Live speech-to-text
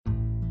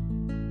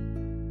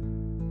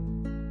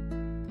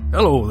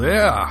Hello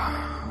there.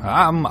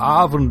 I'm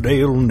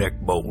Arvindale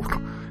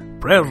Neckbolt,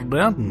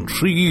 President and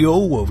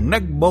CEO of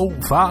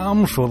Neckbolt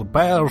Farms for the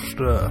past,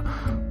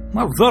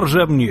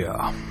 37 years.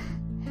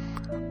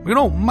 You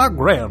know, my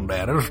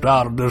granddaddy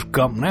started this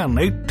company in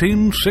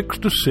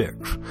 1866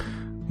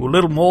 with a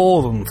little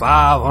more than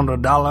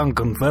 $500 in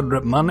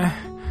Confederate money,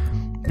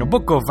 a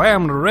book of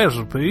family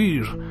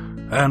recipes,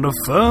 and a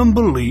firm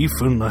belief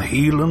in the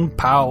healing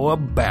power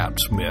of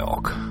bat's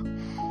milk.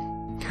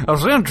 A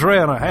century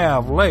and a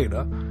half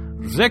later,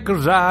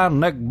 Zechariah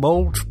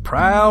Neckbolt's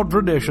proud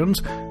traditions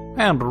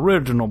and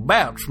original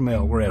bat's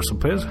milk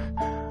recipes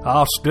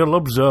are still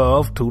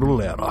observed to the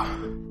letter.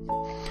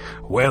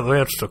 Whether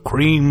it's the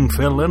cream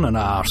filling in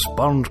our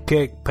sponge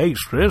cake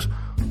pastries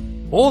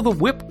or the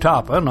whipped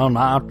topping on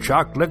our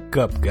chocolate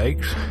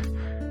cupcakes,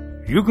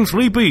 you can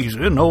sleep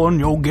easy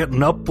knowing you're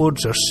getting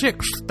upwards of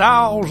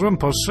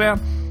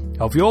 6,000%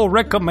 of your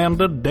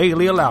recommended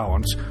daily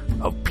allowance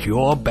of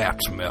pure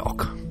bat's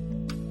milk.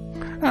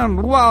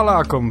 And while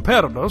our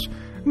competitors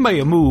may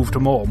have moved to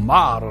more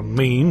modern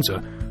means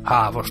of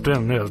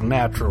harvesting this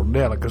natural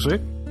delicacy,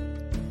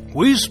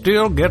 we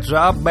still gets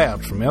our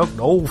bat's milk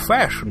the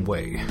old-fashioned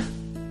way,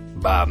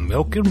 by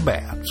milking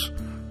bats.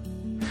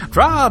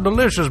 Try our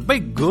delicious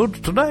baked goods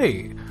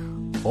today,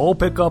 or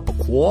pick up a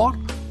quart,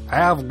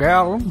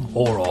 half-gallon,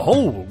 or a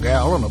whole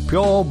gallon of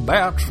pure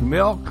bat's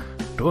milk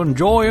to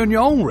enjoy in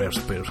your own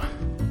recipes,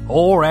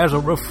 or as a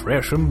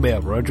refreshing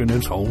beverage in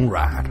its own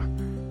right.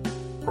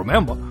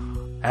 Remember,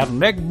 at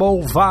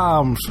Neckbolt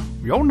Farms,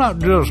 you're not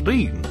just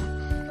eating.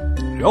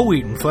 You're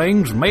eating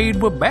things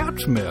made with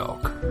bat's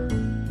milk.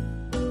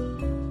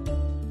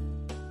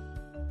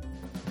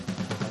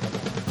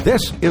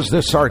 This is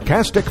the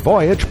Sarcastic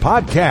Voyage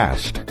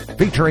podcast,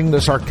 featuring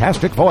the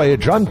Sarcastic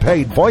Voyage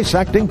unpaid voice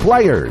acting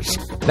players.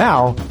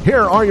 Now,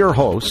 here are your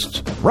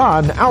hosts,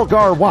 Ron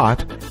Algar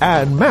Watt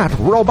and Matt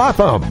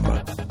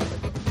Robotham.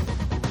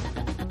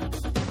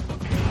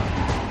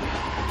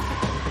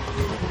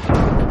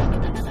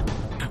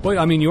 Well,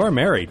 I mean, you are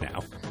married now.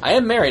 I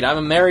am married. I'm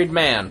a married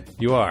man.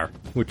 You are,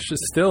 which is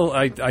still,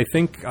 I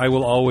think I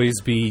will always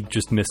be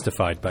just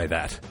mystified by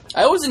that.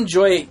 I always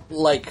enjoy,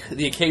 like,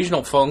 the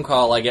occasional phone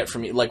call I get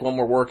from you, like, when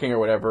we're working or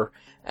whatever,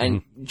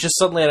 and just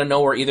suddenly out of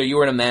nowhere, either you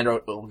or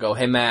Amanda will go,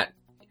 "Hey, Matt,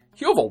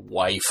 you have a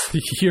wife."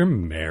 You're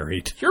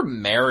married. You're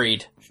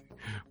married.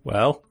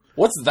 Well,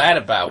 what's that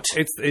about?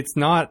 It's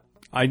not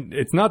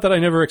that I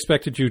never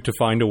expected you to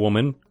find a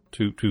woman,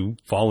 to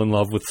fall in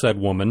love with said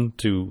woman,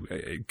 to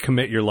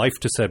commit your life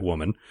to said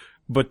woman,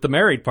 but the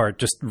married part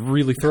just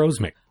really throws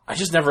me. I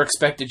just never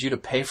expected you to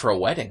pay for a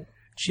wedding.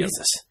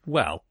 Jesus.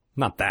 Well,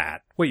 not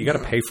that. Wait, you gotta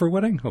pay for a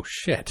wedding? Oh,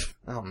 shit.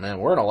 Oh, man,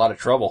 we're in a lot of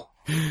trouble.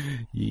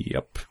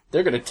 Yep.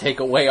 They're gonna take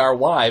away our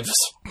wives.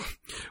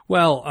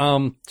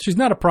 Well, she's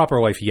not a proper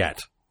wife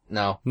yet.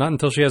 No. Not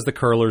until she has the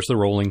curlers, the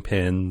rolling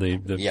pin,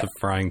 the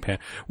frying pan.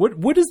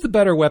 What is the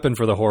better weapon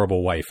for the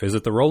horrible wife? Is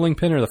it the rolling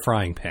pin or the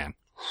frying pan?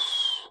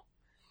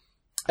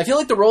 I feel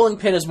like the rolling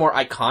pin is more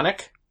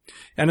iconic.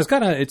 And it's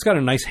got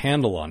a nice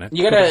handle on it.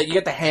 You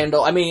get the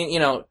handle. I mean, you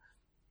know,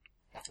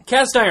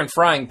 cast iron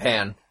frying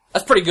pan.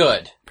 That's pretty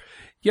good.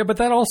 Yeah, but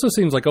that also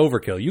seems like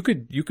overkill.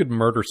 You could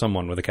murder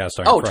someone with a cast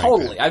iron frying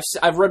totally. pan.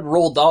 I've read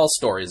Roald Dahl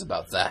stories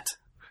about that.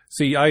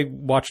 See, I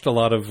watched a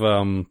lot of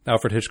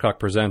Alfred Hitchcock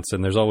Presents,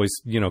 and there's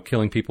always,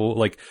 killing people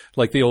like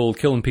the old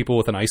killing people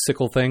with an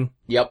icicle thing.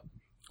 Yep.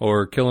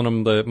 Or killing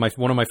them.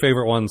 One of my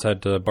favorite ones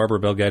had Barbara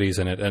Bel Geddes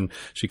in it, and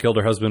she killed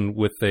her husband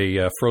with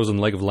a frozen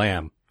leg of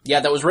lamb.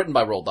 Yeah, that was written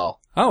by Roald Dahl.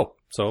 Oh,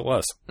 so it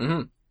was.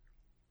 Mm-hmm.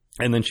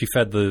 And then she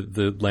fed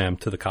the lamb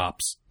to the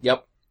cops.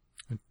 Yep.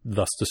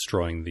 Thus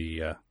destroying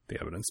the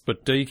evidence.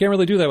 But you can't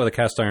really do that with a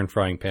cast iron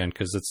frying pan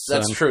because it's...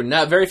 That's true.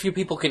 Now, very few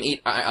people can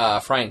eat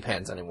frying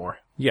pans anymore.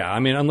 Yeah, I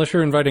mean, unless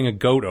you're inviting a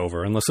goat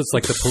over, unless it's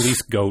like the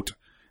police goat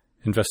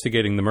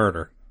investigating the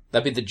murder.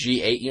 That'd be the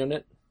G8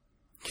 unit?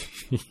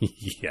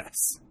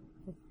 Yes.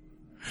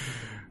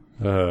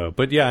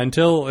 But yeah,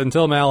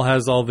 until Mal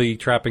has all the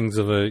trappings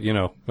of a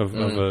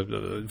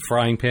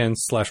frying pan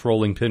 /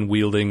 rolling pin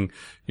wielding,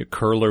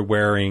 curler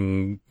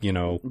wearing,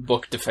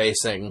 book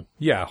defacing,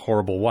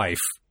 horrible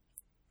wife.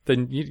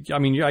 Then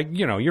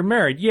you're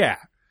married, yeah,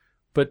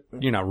 but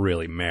you're not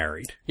really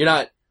married. You're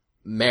not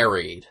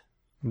married,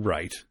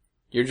 right?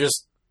 You're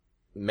just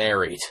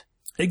married.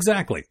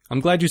 Exactly. I'm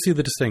glad you see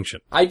the distinction.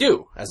 I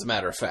do, as a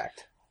matter of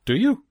fact. Do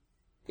you?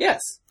 Yes.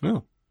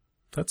 Oh.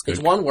 That's good.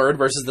 It's one word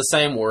versus the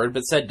same word,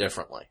 but said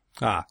differently.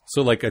 Ah,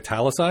 so like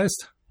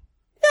italicized?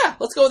 Yeah,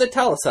 let's go with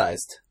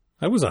italicized.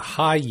 That was a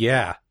high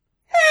yeah.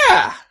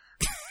 Yeah!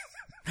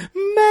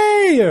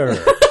 Mayor!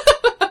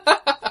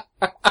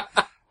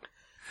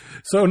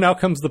 So now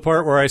comes the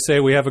part where I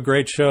say we have a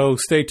great show.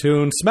 Stay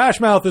tuned.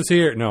 Smash Mouth is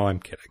here. No, I'm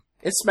kidding.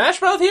 Is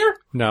Smash Mouth here?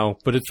 No,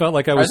 but it felt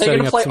like I was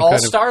setting up some kind of... Are they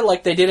going to play All-Star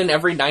like they did in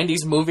every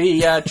 90s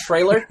movie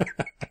trailer?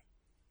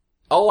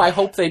 Oh, I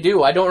hope they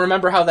do. I don't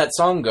remember how that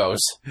song goes.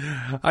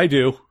 I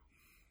do.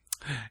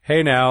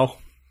 Hey now.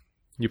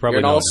 You probably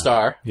You're an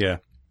all-star. Yeah.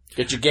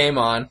 Get your game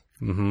on.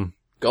 Mm-hmm.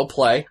 Go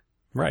play.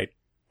 Right.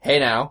 Hey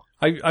now.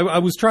 I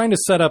was trying to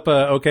set up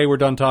okay, we're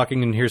done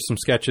talking and here's some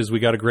sketches. We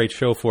got a great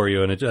show for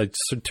you. And it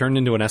turned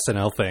into an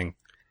SNL thing.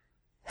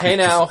 Hey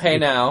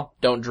now,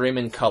 don't dream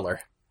in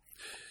color.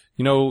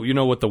 You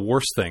know what the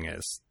worst thing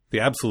is? The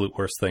absolute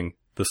worst thing.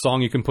 The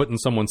song you can put in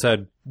someone's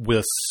head with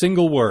a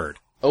single word.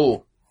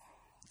 Oh.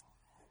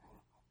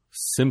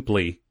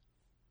 Simply.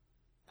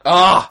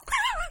 Ah!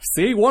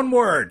 See? One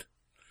word.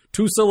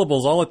 2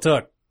 syllables, all it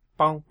took.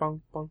 Bong,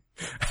 bong, bong.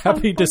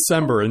 Happy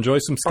December. Enjoy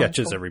some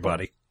sketches,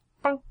 everybody.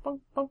 Bong,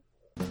 bong, bong.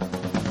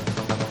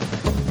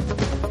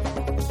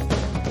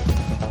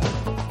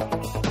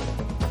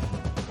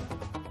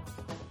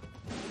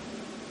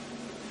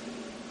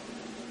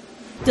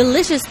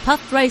 Delicious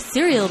Puffed Rice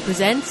Cereal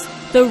presents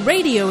The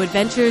Radio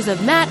Adventures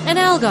of Matt and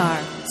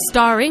Algar,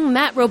 starring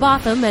Matt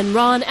Robotham and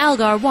Ron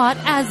Algar Watt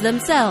as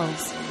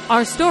themselves.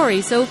 Our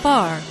story so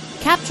far: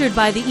 captured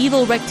by the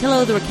evil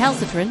Rectillo the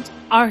Recalcitrant,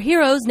 our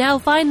heroes now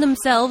find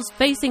themselves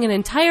facing an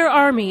entire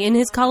army in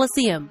his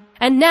Colosseum.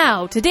 And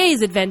now,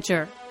 today's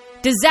adventure: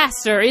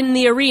 Disaster in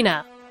the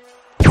Arena.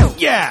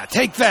 Yeah,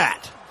 take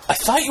that! I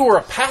thought you were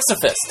a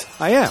pacifist.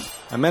 I am.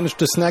 I managed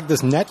to snag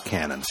this net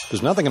cannon.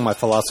 There's nothing in my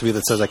philosophy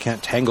that says I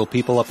can't tangle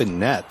people up in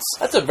nets.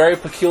 That's a very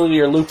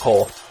peculiar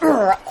loophole.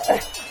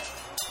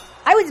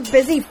 I was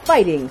busy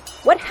fighting.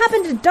 What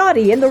happened to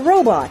Dottie and the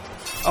robot?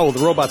 Oh,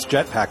 the robot's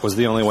jetpack was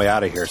the only way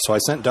out of here, so I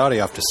sent Dottie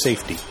off to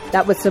safety.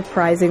 That was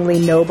surprisingly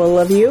noble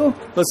of you.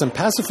 Listen,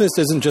 pacifist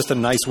isn't just a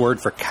nice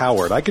word for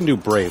coward. I can do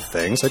brave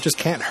things. I just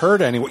can't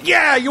hurt anyone.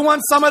 Yeah, you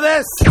want some of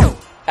this?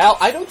 Al,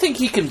 I don't think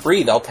he can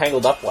breathe all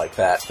tangled up like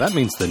that. That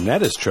means the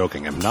net is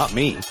choking him, not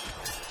me.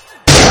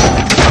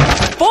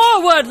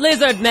 Forward,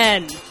 lizard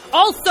men!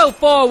 Also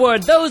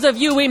forward, those of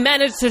you we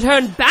managed to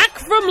turn back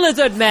from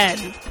lizard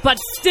men, but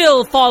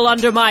still fall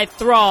under my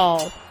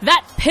thrall.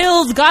 That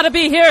pill's gotta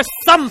be here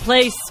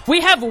someplace. We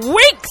have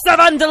weeks of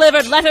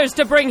undelivered letters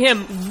to bring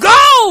him.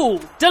 Go!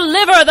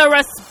 Deliver the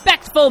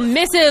respectful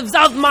missives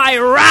of my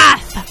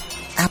wrath!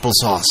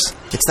 Applesauce.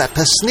 It's that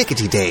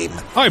persnickety dame.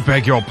 I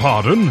beg your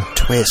pardon?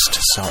 Twist,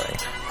 sorry.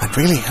 I'd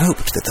really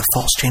hoped that the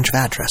false change of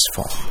address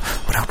form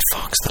would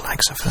outfox the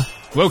likes of her.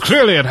 Well,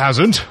 clearly it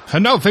hasn't,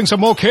 and now things are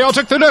more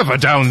chaotic than ever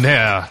down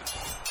there.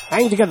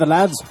 Hang together,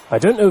 lads. I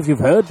don't know if you've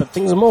heard, but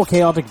things are more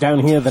chaotic down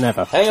here than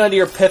ever. Hang on to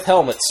your pith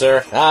helmet,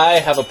 sir. I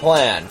have a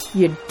plan.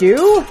 You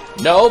do?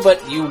 No,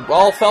 but you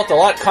all felt a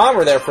lot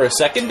calmer there for a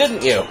second,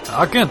 didn't you?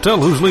 I can't tell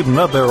who's leading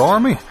that there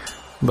army,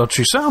 but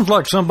she sounds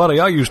like somebody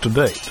I used to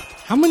date.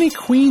 How many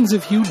queens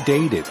have you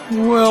dated?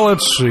 Well,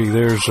 let's see.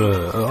 There's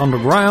a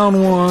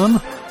underground one,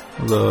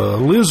 the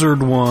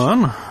lizard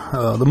one,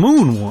 the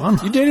moon one.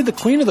 You dated the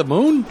Queen of the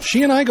Moon?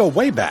 She and I go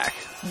way back.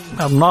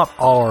 Not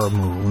our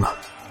moon.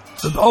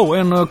 Oh,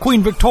 and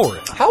Queen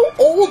Victoria. How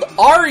old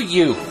are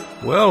you?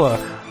 Well,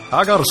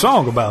 I got a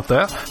song about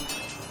that,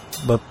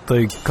 but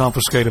they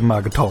confiscated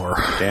my guitar.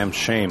 Damn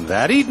shame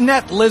that. Eat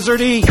net,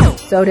 lizardy!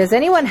 So does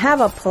anyone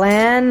have a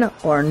plan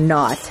or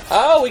not?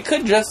 Oh, we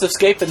could just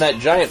escape in that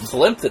giant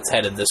blimp that's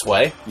headed this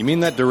way. You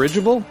mean that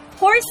dirigible?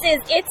 Horses,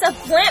 it's a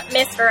blimp,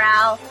 Mr.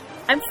 Al.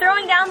 I'm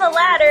throwing down the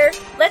ladder.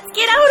 Let's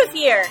get out of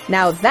here.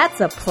 Now that's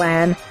a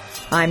plan.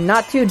 I'm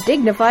not too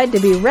dignified to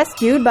be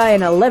rescued by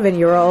an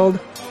 11-year-old.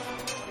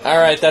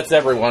 Alright, that's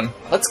everyone.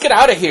 Let's get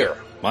out of here.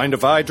 Mind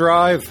if I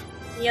drive?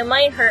 You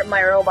might hurt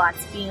my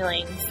robot's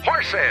feelings.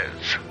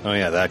 Oh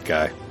yeah, that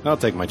guy. I'll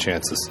take my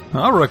chances.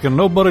 I reckon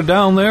nobody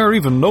down there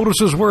even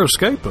notices we're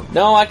escaping.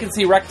 No, I can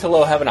see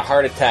Rectillo having a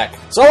heart attack.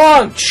 So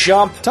long,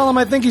 chump! Tell him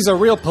I think he's a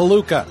real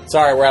palooka.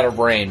 Sorry, we're out of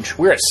range.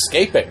 We're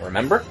escaping,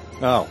 remember?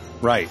 Oh,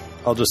 right.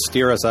 I'll just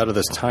steer us out of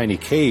this tiny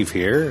cave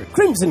here.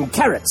 Crimson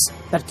carrots!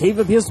 That cave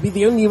appears to be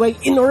the only way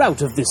in or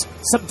out of this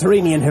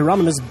subterranean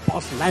Hieronymus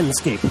Bosch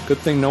landscape. Good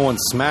thing no one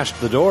smashed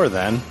the door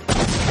then.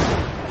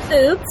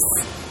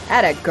 Oops.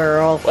 Atta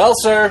girl. Well,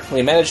 sir,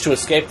 we managed to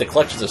escape the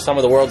clutches of some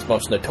of the world's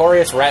most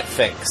notorious rat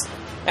finks.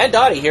 And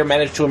Dottie here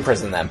managed to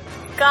imprison them.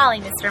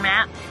 Golly, Mr.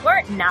 Matt.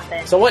 We're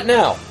nothing. So what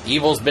now?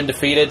 Evil's been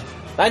defeated.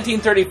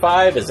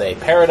 1935 is a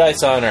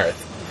paradise on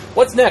Earth.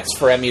 What's next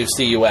for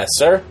MUCUS,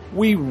 sir?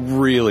 We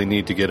really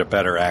need to get a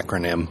better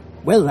acronym.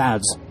 Well,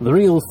 lads, the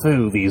real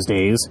foe these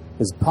days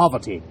is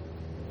poverty.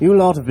 You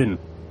lot have been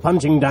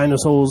punching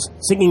dinosaurs,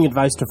 singing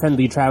advice to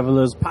friendly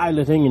travelers,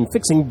 piloting and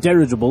fixing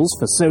dirigibles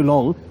for so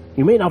long,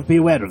 you may not be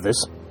aware of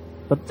this,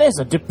 but there's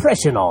a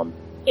depression on.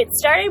 It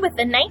started with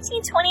the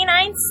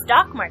 1929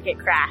 stock market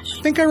crash.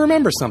 I think I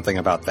remember something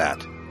about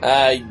that.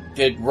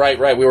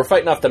 Right. We were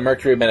fighting off the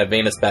Mercury Men of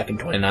Venus back in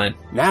 29.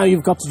 Now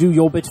you've got to do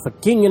your bit for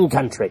king and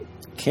country.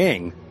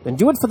 King? Then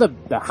do it for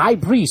the high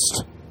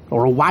priest,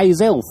 or a wise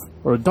elf,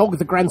 or a dog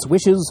that grants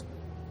wishes.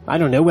 I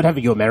don't know,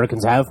 whatever you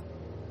Americans have.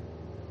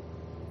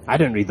 I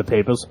don't read the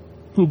papers.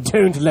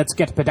 Don't let's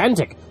get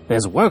pedantic.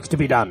 There's work to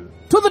be done.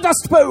 To the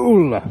Dust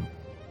Bowl!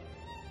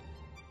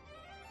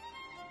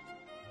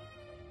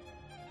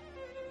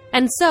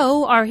 And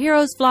so, our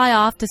heroes fly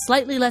off to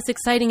slightly less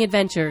exciting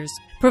adventures,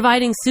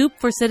 providing soup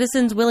for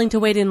citizens willing to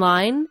wait in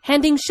line,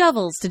 handing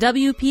shovels to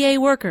WPA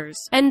workers,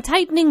 and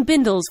tightening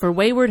bindles for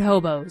wayward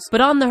hobos. But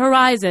on the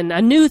horizon,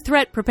 a new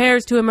threat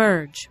prepares to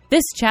emerge.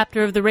 This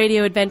chapter of the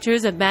radio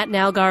adventures of Matt and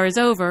Algar is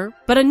over,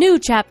 but a new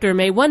chapter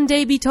may one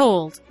day be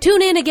told.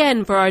 Tune in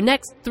again for our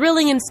next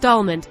thrilling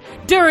installment,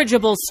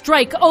 Dirigible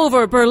Strike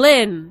Over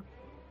Berlin!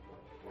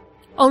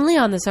 Only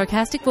on the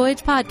Sarcastic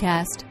Voyage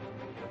podcast.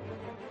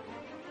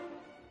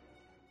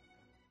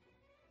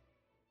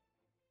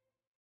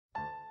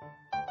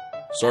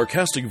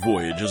 Sarcastic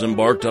Voyage has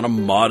embarked on a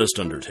modest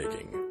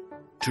undertaking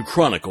to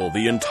chronicle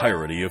the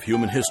entirety of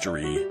human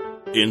history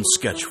in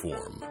sketch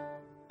form.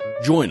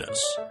 Join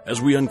us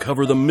as we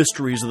uncover the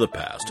mysteries of the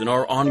past in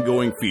our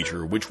ongoing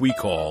feature, which we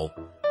call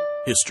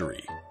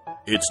History.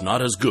 It's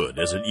not as good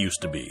as it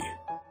used to be.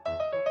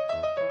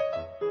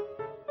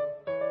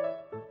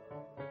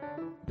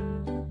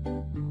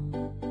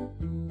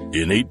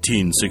 In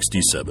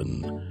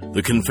 1867,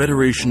 the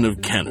Confederation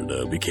of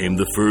Canada became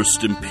the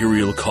first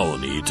imperial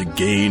colony to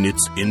gain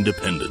its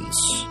independence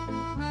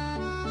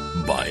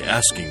by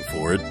asking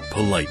for it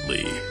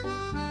politely.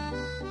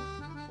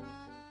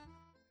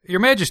 Your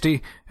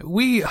Majesty,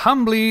 we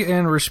humbly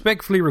and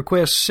respectfully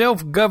request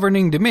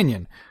self-governing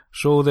dominion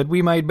so that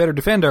we might better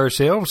defend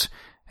ourselves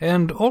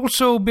and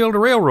also build a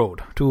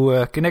railroad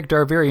to connect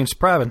our various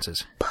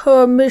provinces.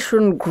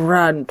 Permission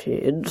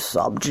granted,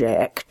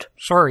 subject.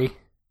 Sorry.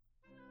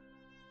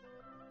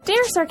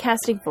 Dear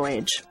Sarcastic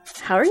Voyage,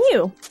 how are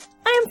you?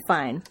 I am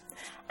fine.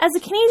 As a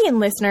Canadian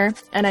listener,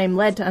 and I am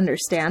led to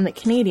understand that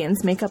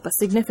Canadians make up a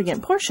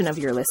significant portion of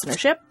your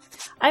listenership,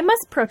 I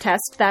must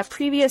protest that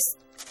previous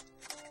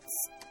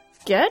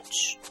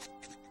sketch?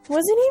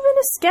 Was it even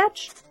a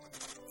sketch?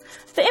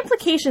 The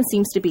implication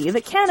seems to be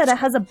that Canada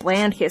has a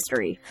bland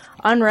history,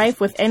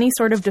 unrife with any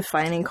sort of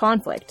defining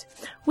conflict.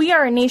 We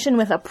are a nation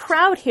with a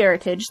proud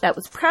heritage that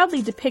was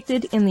proudly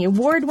depicted in the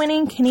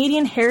award-winning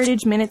Canadian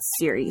Heritage Minutes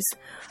series.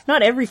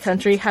 Not every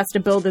country has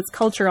to build its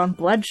culture on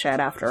bloodshed,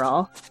 after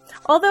all.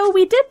 Although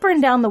we did burn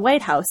down the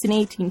White House in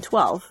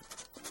 1812.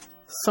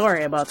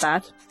 Sorry about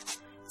that.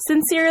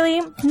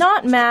 Sincerely,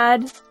 not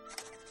mad.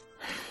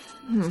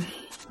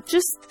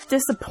 Just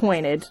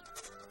disappointed.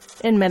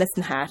 In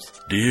Medicine Hat.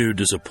 Dear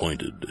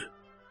Disappointed,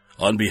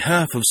 on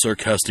behalf of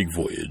Sarcastic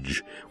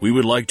Voyage, we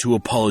would like to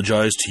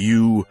apologize to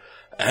you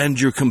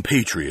and your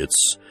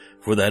compatriots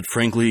for that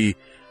frankly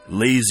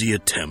lazy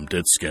attempt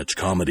at sketch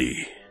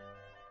comedy.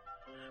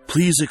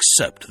 Please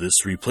accept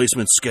this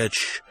replacement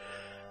sketch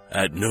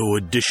at no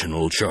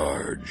additional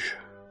charge.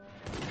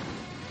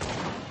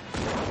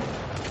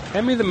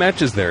 Hand me the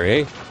matches there,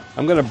 eh?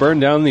 I'm gonna burn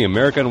down the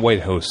American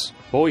White House.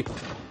 Boy,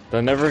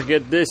 they'll never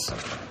forget this.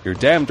 You're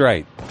damned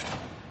right.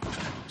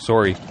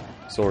 Sorry.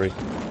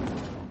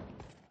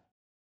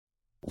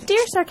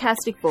 Dear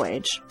Sarcastic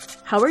Voyage,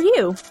 how are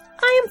you?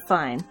 I am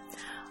fine.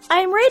 I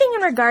am writing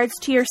in regards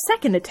to your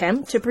second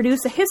attempt to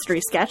produce a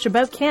history sketch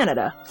about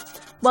Canada.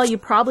 While you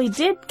probably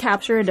did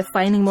capture a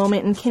defining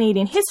moment in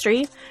Canadian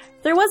history,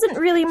 there wasn't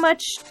really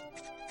much,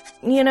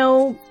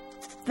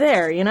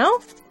 there.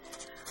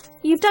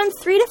 You've done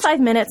 3 to 5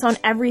 minutes on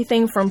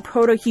everything from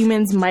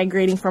proto-humans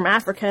migrating from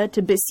Africa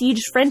to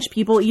besieged French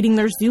people eating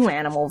their zoo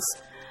animals.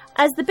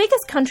 As the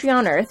biggest country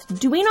on Earth,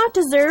 do we not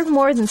deserve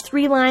more than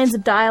 3 lines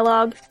of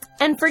dialogue?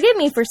 And forgive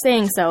me for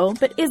saying so,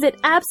 but is it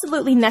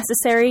absolutely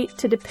necessary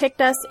to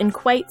depict us in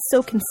quite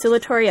so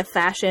conciliatory a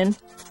fashion?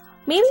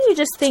 Maybe you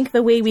just think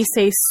the way we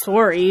say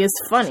sorry is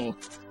funny.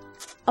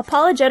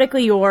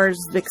 Apologetically yours,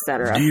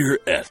 etc. Dear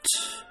Et,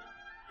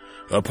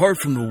 apart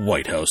from the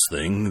White House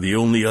thing, the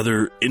only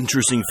other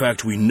interesting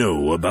fact we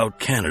know about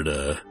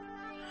Canada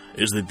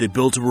is that they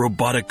built a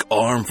robotic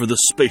arm for the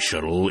space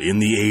shuttle in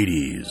the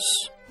 80s.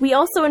 We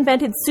also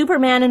invented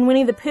Superman and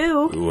Winnie the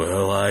Pooh.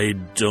 Well, I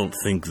don't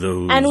think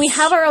those... And we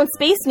have our own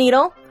Space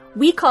Needle.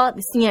 We call it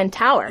the CN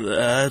Tower.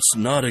 That's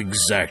not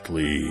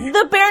exactly...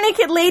 The Bare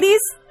Naked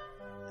Ladies?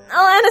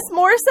 Alanis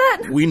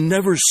Morissette? We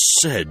never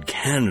said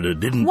Canada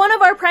didn't... One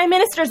of our Prime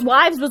Minister's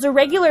wives was a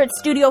regular at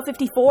Studio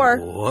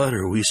 54. What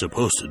are we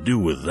supposed to do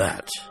with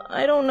that?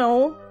 I don't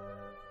know.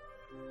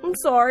 I'm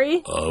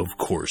sorry. Of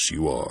course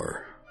you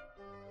are.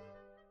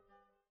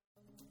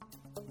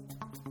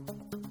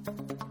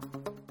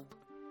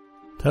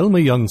 Tell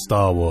me, young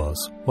Star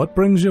Wars, what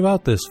brings you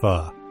out this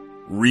far?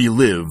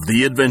 Relive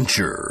the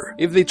adventure.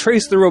 If they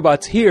traced the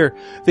robots here,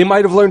 they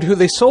might have learned who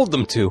they sold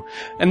them to,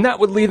 and that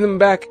would lead them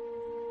back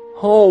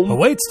home. Oh,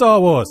 wait, Star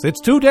Wars,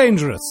 it's too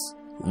dangerous.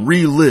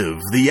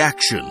 Relive the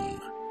action.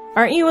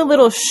 Aren't you a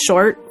little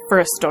short for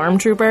a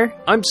stormtrooper?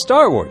 I'm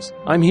Star Wars.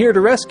 I'm here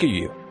to rescue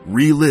you.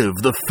 Relive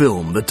the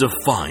film that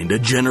defined a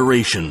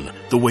generation,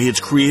 the way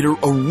its creator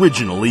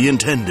originally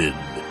intended.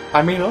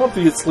 I mean,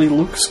 obviously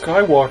Luke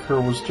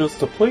Skywalker was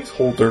just a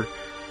placeholder.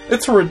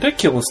 It's a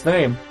ridiculous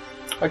name.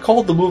 I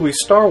called the movie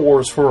Star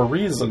Wars for a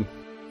reason.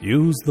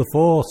 Use the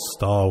Force,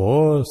 Star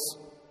Wars.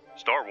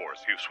 Star Wars,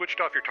 you've switched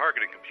off your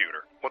targeting computer.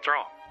 What's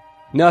wrong?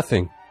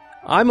 Nothing.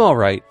 I'm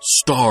alright.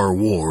 Star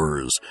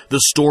Wars,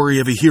 the story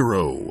of a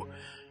hero.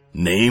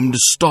 Named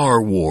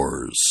Star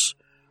Wars.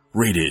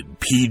 Rated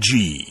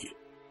PG.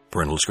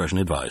 Parental discretion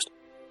advised.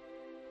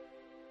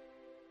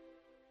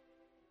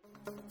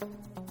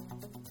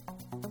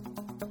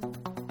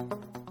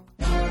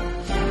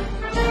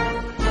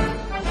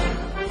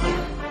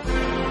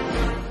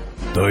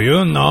 Do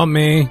you know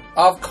me?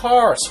 Of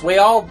course, we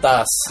all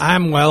does.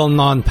 I'm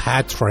well-known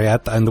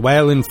patriot and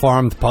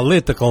well-informed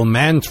political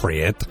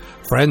mantriot,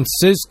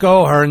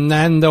 Francisco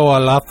Hernando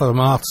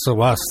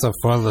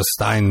Alafamasa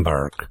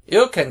Steinberg.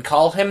 You can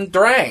call him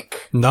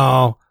Drank.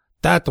 No,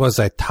 that was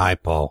a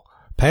typo.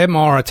 Pay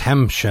more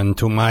attention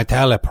to my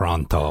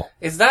teleprompter.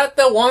 Is that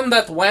the one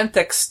that went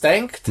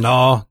extinct?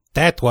 No,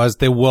 that was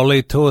the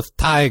woolly-toothed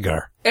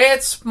tiger.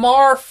 It's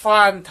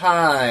morphin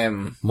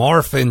time.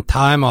 Morphin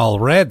time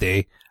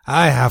already?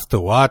 I have to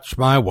watch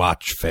my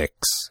watch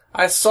fix.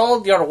 I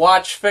sold your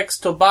watch fix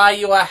to buy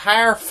you a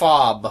hair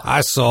fob.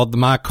 I sold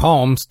my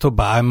combs to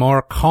buy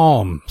more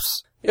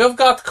combs. You've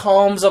got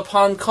combs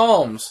upon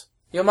combs.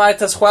 You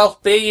might as well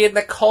be in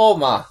a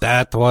coma.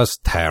 That was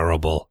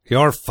terrible.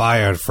 You're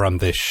fired from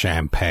this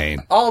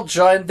champagne. I'll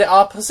join the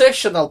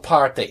oppositional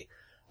party.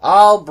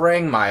 I'll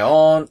bring my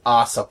own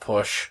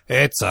Ossepush.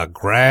 It's a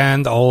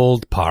grand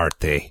old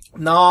party.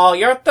 No,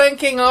 you're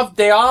thinking of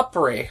the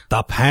Opry.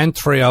 The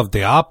pantry of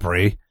the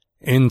Opry?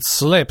 In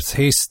slips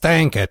he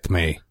stank at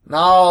me.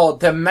 No,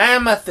 the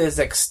mammoth is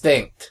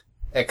extinct.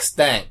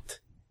 Extinct.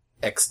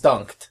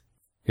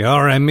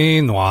 You're a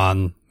mean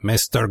one,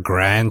 Mr.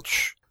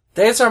 Granch.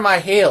 These are my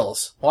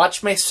heels.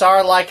 Watch me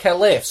soar like a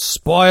lift.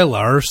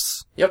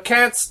 Spoilers. You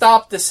can't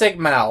stop the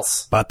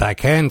signals. But I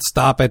can't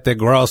stop at the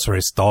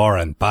grocery store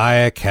and buy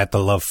a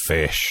kettle of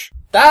fish.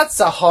 That's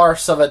a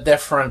horse of a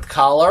different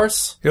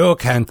colors. You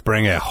can't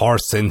bring a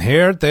horse in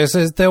here. This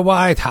is the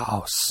White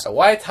House. The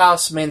White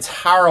House means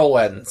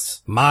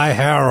heroines. My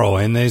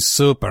heroine is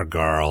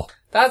Supergirl.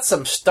 That's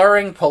some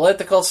stirring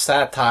political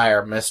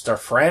satire, Mr.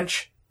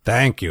 French.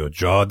 Thank you,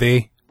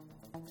 Jody.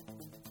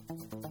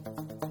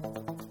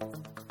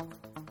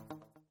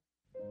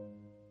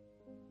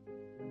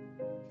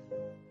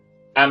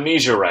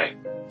 Amnesia Ray.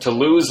 To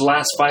lose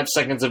last 5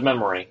 seconds of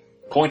memory,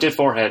 point at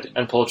forehead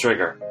and pull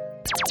trigger.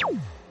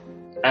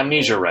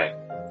 Amnesia Ray.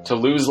 To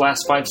lose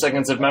last 5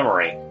 seconds of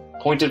memory,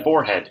 point at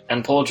forehead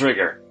and pull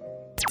trigger.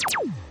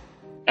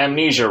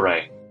 Amnesia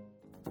Ray.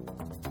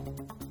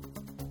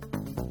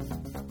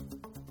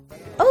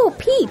 Oh,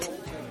 Pete!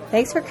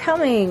 Thanks for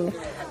coming.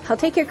 I'll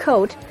take your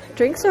coat.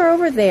 Drinks are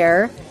over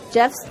there.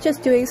 Jeff's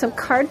just doing some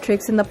card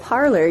tricks in the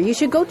parlor. You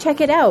should go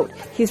check it out.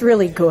 He's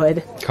really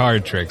good.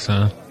 Card tricks,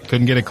 huh?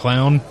 Couldn't get a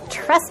clown?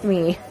 Trust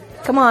me.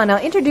 Come on,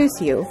 I'll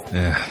introduce you.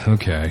 Yeah,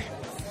 okay.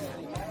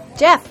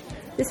 Jeff,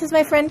 this is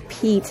my friend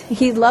Pete.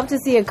 He'd love to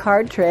see a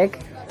card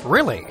trick.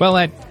 Really? Well,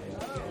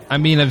 I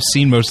mean, I've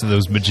seen most of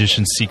those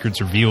Magician's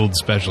Secrets Revealed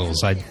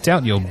specials. I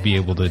doubt you'll be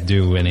able to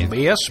do anything.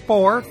 Be a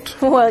sport.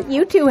 Well,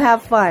 you two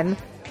have fun.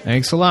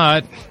 Thanks a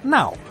lot.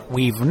 Now,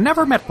 we've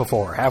never met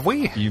before, have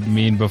we? You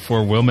mean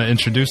before Wilma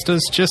introduced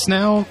us just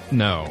now?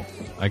 No.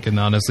 I can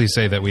honestly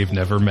say that we've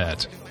never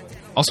met.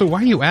 Also,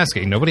 why are you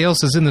asking? Nobody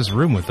else is in this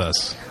room with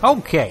us.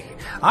 Okay,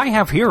 I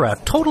have here a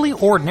totally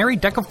ordinary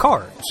deck of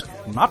cards,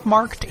 not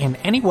marked in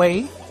any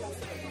way.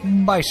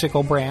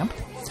 Bicycle brand.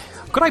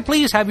 Could I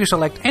please have you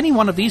select any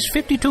one of these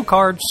 52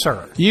 cards,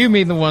 sir? You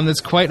mean the one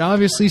that's quite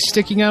obviously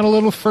sticking out a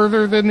little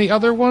further than the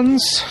other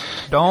ones?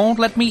 Don't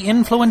let me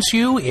influence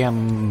you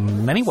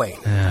in any way.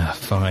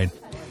 Fine.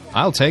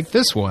 I'll take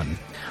this one.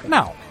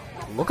 Now,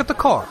 look at the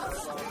card.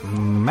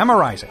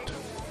 Memorize it.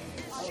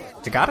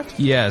 You got it?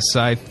 Yes,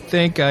 I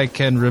think I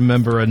can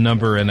remember a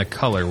number and a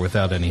color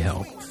without any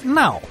help.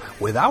 Now,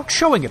 without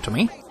showing it to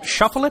me,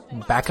 shuffle it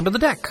back into the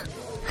deck.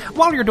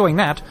 While you're doing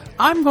that,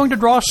 I'm going to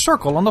draw a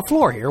circle on the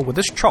floor here with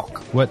this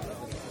chalk. What?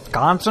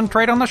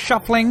 Concentrate on the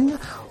shuffling.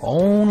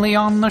 Only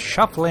on the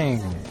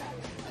shuffling.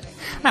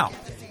 Now,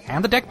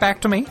 hand the deck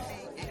back to me.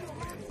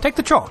 Take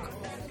the chalk.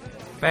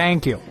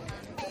 Thank you.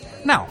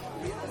 Now,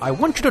 I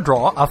want you to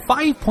draw a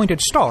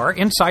 5-pointed star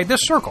inside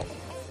this circle.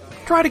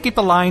 Try to keep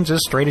the lines as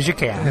straight as you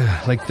can.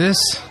 Like this?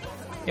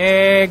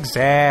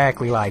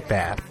 Exactly like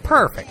that.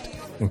 Perfect.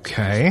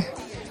 Okay.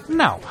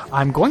 Now,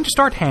 I'm going to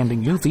start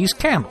handing you these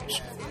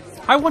candles.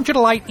 I want you to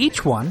light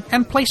each one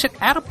and place it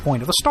at a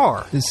point of the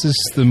star. This is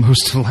the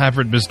most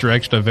elaborate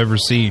misdirection I've ever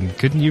seen.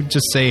 Couldn't you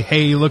just say,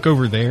 hey, look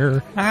over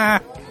there?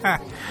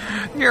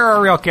 You're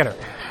a real kidder.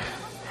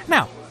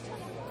 Now,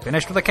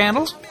 finished with the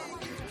candles?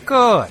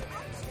 Good.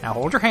 Now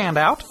hold your hand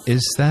out.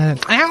 Is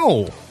that...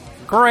 Ow!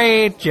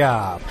 Great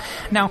job.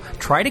 Now,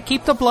 try to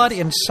keep the blood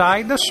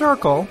inside the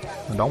circle.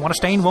 You don't want to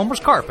stain Wilma's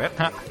carpet.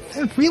 That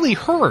really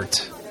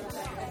hurt.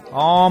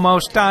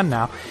 Almost done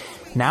now.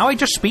 Now I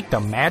just speak the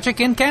magic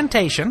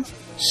incantation.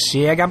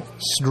 Sigam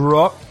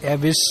Stro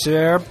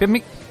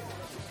Evisir.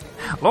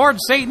 Lord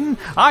Satan,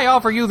 I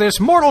offer you this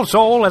mortal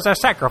soul as a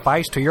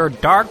sacrifice to your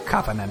dark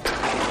covenant.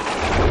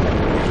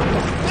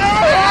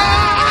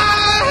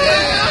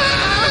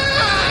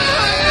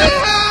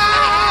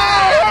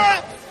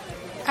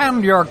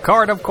 And your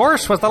card, of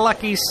course, was the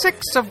lucky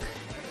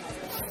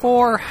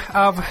 4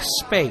 of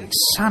spades.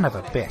 Son of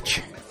a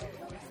bitch.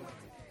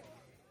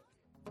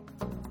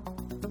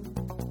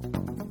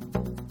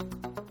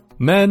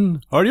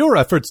 Men, are your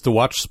efforts to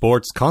watch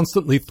sports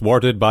constantly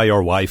thwarted by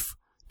your wife?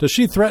 Does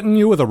she threaten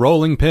you with a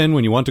rolling pin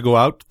when you want to go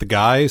out with the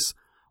guys?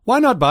 Why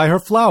not buy her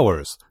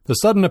flowers? The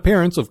sudden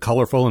appearance of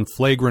colorful and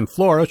flagrant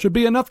flora should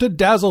be enough to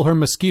dazzle her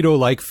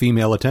mosquito-like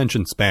female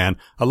attention span,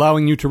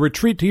 allowing you to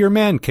retreat to your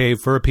man cave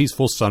for a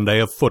peaceful Sunday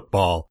of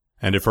football.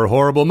 And if her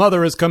horrible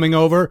mother is coming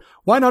over,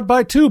 why not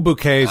buy 2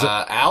 bouquets?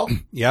 Al?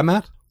 Yeah,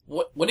 Matt?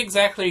 What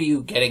exactly are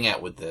you getting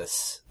at with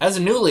this? As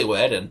a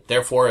newlywed, and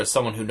therefore as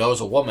someone who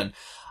knows a woman,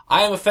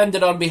 I am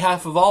offended on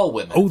behalf of all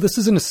women. Oh, this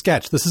isn't a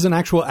sketch. This is an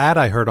actual ad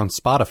I heard on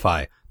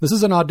Spotify. This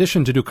is an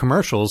audition to do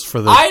commercials for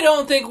the... I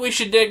don't think we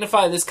should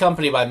dignify this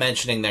company by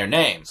mentioning their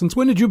name. Since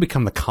when did you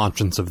become the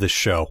conscience of this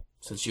show?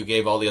 Since you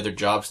gave all the other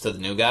jobs to the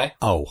new guy?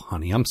 Oh,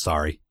 honey, I'm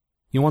sorry.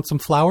 You want some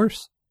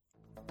flowers?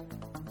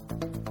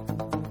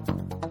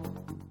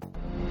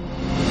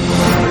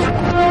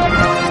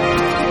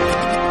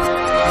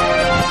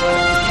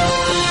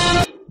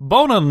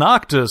 Bona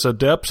Noctis,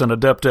 adepts and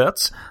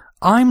adeptettes.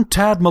 I'm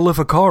Tad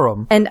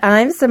Maleficarum. And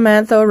I'm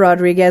Samantha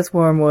Rodriguez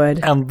Wormwood.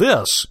 And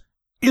this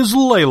is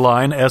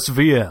Leyline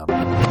SVM.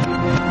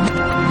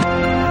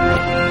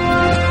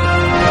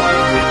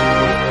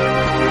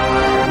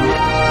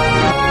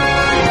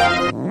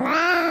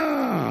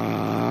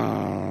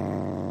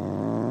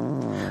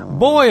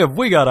 Boy, have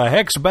we got a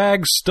hex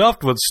bag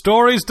stuffed with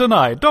stories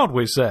tonight, don't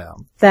we,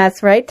 Sam?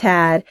 That's right,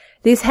 Tad.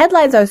 These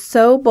headlines are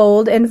so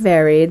bold and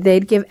varied,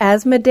 they'd give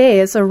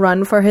Asmodeus a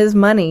run for his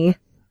money.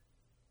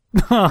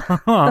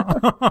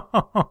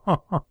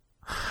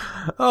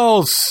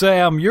 Oh,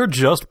 Sam, you're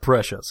just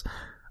precious.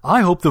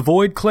 I hope the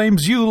Void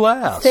claims you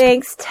last.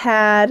 Thanks,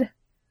 Tad.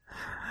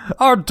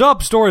 Our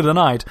top story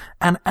tonight,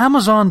 an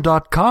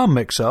Amazon.com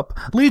mix-up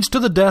leads to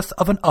the death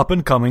of an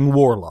up-and-coming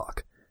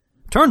warlock.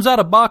 Turns out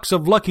a box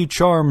of Lucky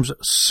Charms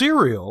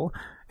cereal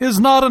is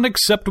not an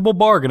acceptable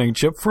bargaining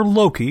chip for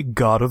Loki,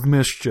 god of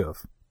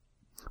mischief.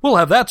 We'll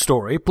have that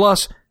story,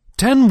 plus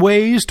 10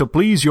 ways to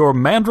please your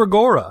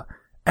Mandragora,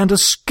 and a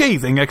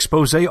scathing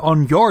expose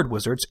on yard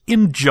wizards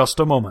in just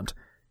a moment.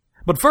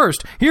 But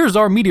first, here's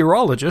our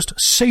meteorologist,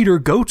 Seder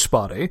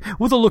Goatspotty,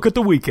 with a look at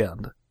the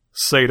weekend.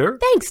 Seder?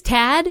 Thanks,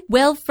 Tad.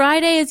 Well,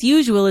 Friday, as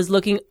usual, is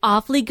looking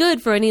awfully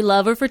good for any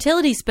love or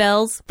fertility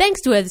spells,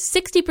 thanks to a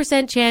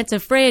 60% chance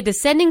of Freya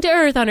descending to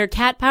Earth on her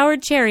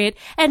cat-powered chariot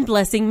and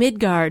blessing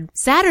Midgard.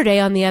 Saturday,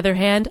 on the other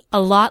hand,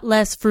 a lot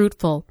less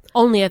fruitful.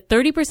 Only a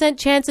 30%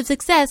 chance of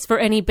success for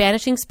any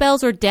banishing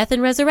spells or death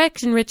and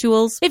resurrection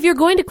rituals. If you're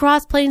going to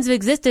cross planes of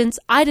existence,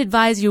 I'd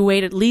advise you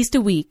wait at least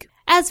a week.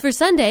 As for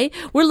Sunday,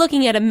 we're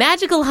looking at a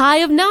magical high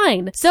of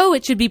 9, so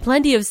it should be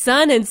plenty of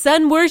sun and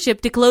sun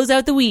worship to close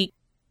out the week.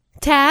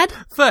 Tad?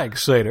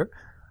 Thanks, Seder.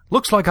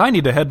 Looks like I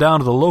need to head down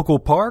to the local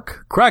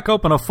park, crack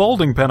open a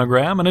folding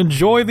pentagram, and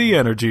enjoy the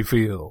energy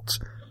fields.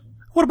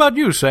 What about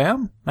you,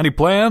 Sam? Any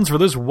plans for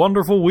this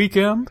wonderful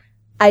weekend?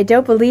 I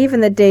don't believe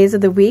in the days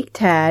of the week,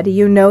 Tad.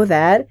 You know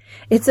that.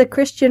 It's a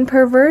Christian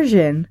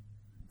perversion.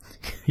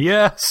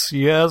 Yes,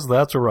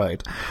 that's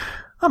right.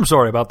 I'm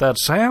sorry about that,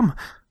 Sam.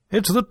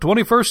 It's the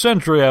 21st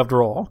century,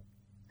 after all.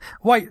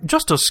 Why,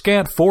 just a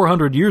scant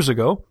 400 years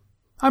ago,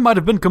 I might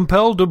have been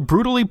compelled to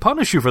brutally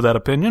punish you for that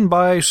opinion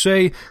by,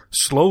 say,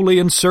 slowly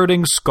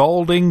inserting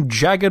scalding,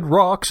 jagged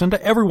rocks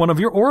into every one of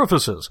your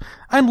orifices,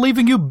 and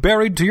leaving you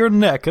buried to your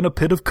neck in a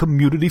pit of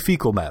community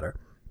fecal matter.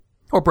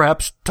 Or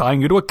perhaps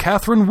tying you to a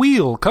Catherine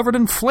wheel covered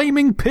in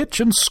flaming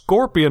pitch and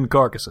scorpion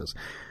carcasses,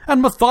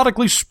 and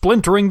methodically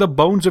splintering the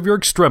bones of your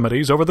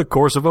extremities over the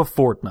course of a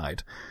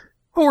fortnight.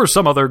 Or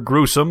some other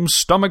gruesome,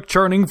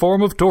 stomach-churning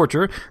form of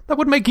torture that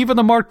would make even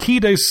the Marquis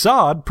de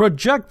Sade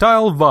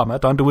projectile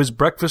vomit onto his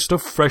breakfast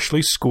of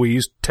freshly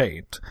squeezed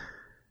taint.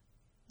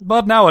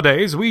 But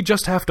nowadays, we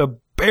just have to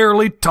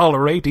barely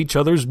tolerate each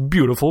other's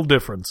beautiful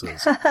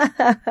differences.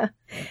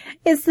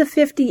 It's the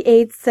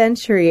 58th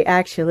century,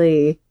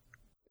 actually.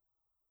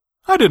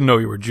 I didn't know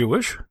you were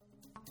Jewish.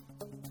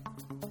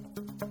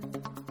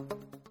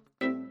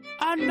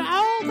 And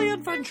now the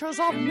adventures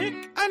of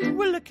Nick and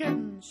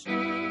Willikins.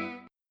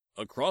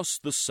 Across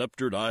the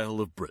sceptred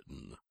Isle of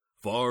Britain,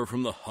 far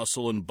from the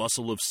hustle and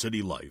bustle of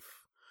city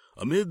life,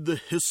 amid the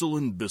hissle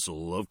and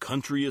bissle of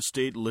country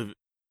estate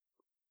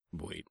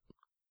Wait,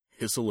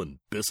 hissle and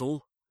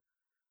bissle?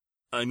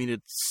 I mean,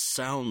 it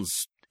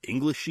sounds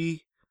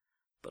Englishy,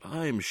 but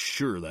I'm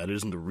sure that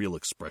isn't a real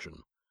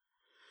expression.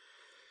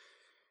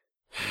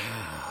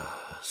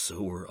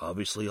 So we're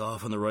obviously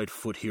off on the right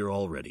foot here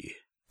already.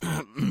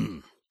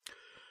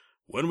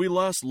 When we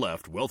last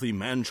left wealthy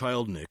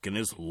man-child Nick and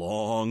his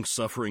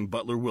long-suffering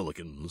butler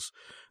Willikins,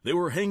 they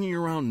were hanging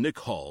around Nick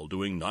Hall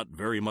doing not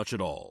very much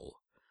at all.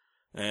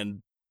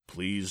 And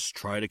please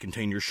try to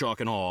contain your shock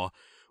and awe.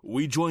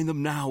 We join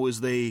them now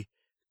as they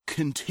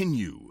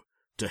continue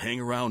to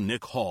hang around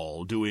Nick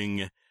Hall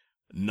doing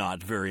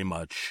not very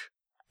much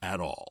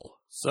at all.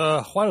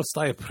 Sir, whilst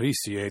I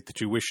appreciate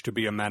that you wish to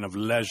be a man of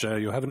leisure,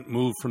 you haven't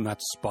moved from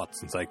that spot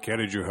since I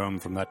carried you home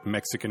from that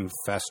Mexican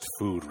fast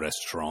food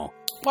restaurant.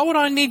 Why would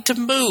I need to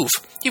move?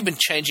 You've been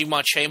changing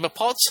my chamber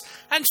pots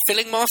and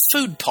filling my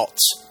food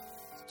pots.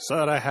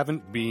 Sir, I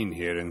haven't been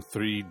here in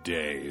 3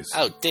 days.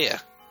 Oh dear.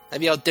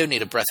 Maybe I do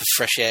need a breath of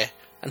fresh air.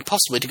 and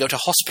possibly to go to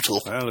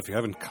hospital. Well, if you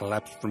haven't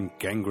collapsed from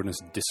gangrenous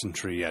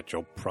dysentery yet,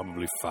 you're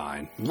probably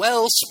fine.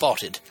 Well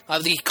spotted. I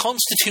have the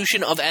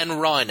constitution of Anne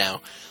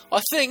Rhino.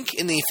 I think,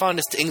 in the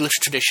finest English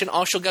tradition,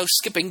 I shall go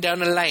skipping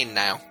down a lane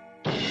now.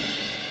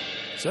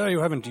 Sir,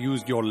 you haven't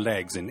used your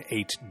legs in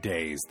 8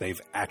 days.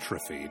 They've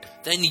atrophied.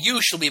 Then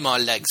you shall be my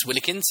legs,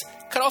 Willikins.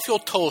 Cut off your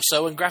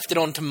torso and graft it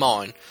onto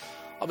mine.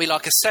 I'll be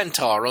like a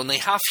centaur, only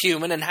half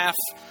human and half...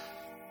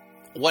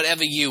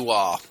 whatever you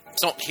are.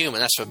 It's not human,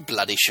 that's for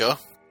bloody sure.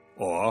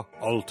 Or,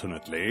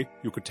 alternately,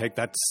 you could take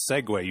that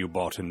Segway you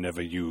bought and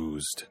never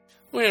used.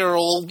 We're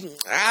all...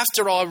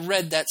 After I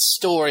read that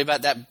story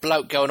about that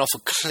bloke going off a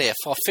cliff,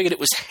 I figured it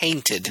was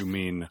haunted. You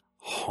mean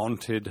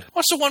haunted?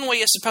 What's the one where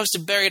you're supposed to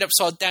bury it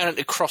upside down at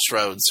the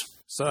crossroads?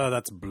 Sir,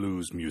 that's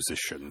blues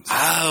musicians.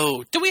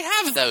 Oh, do we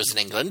have those in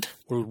England?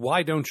 Well,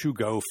 why don't you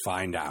go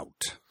find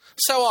out?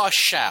 So I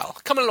shall.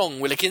 Come along,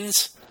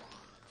 Willikins.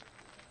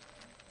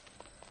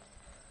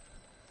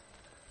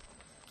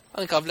 I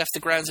think I've left the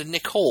grounds of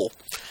Nick Hall.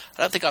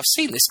 I don't think I've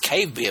seen this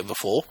cave beer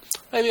before.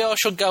 Maybe I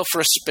shall go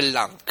for a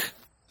spelunk.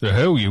 The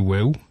hell you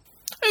will.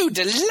 Oh,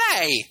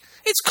 delay!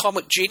 It's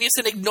comic genius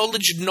and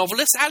acknowledged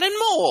novelist Alan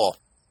Moore.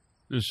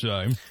 The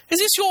same. Is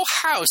this your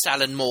house,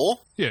 Alan Moore?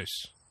 Yes.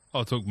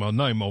 I took my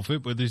name off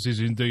it, but this is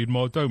indeed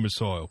my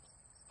domicile.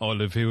 I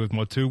live here with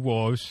my 2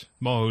 wives,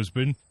 my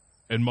husband,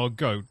 and my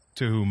goat,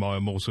 to whom I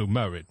am also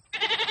married.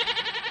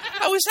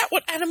 Oh, is that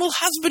what animal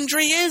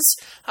husbandry is?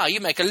 Oh, you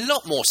make a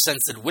lot more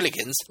sense than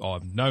Willikins.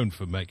 I'm known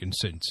for making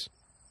sense.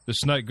 The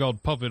snake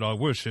god puppet I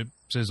worship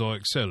says I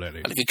excel at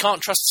it. Well, if you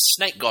can't trust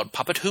the snake god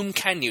puppet, whom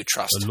can you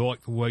trust? I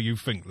like the way you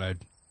think, lad.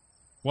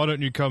 Why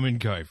don't you come in,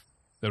 cave?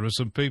 There are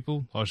some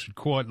people I should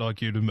quite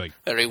like you to meet.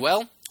 Very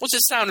well. What's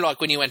it sound like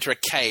when you enter a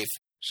cave?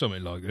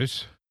 Something like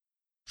this.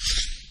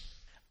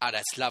 Ah,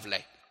 that's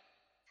lovely.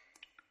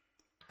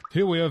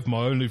 Here we have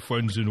my only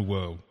friends in the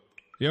world.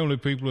 The only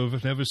people who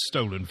have never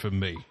stolen from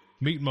me.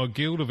 Meet my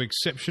guild of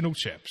exceptional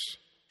chaps.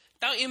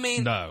 Don't you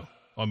mean... No,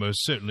 I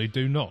most certainly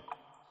do not.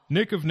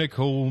 Nick of Nick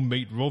Hall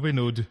meet Robin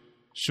Hood,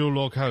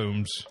 Sherlock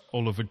Holmes,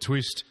 Oliver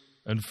Twist,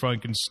 and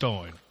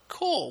Frankenstein.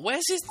 Cool,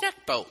 where's his neck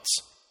bolts?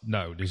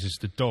 No, this is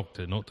the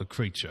doctor, not the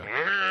creature.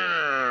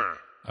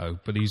 Oh,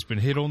 but he's been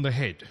hit on the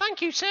head.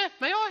 Thank you, sir.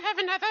 May I have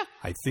another?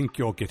 I think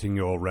you're getting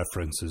your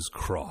references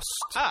crossed.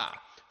 Ah,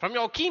 from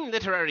your keen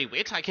literary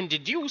wit, I can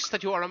deduce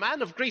that you are a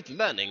man of great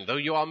learning, though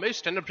you are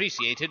most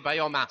unappreciated by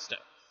your master.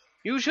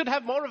 You should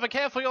have more of a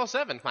care for your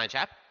servant, my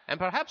chap, and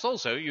perhaps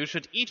also you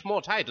should eat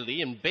more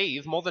tidily and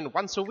bathe more than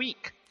once a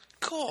week.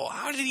 Cool,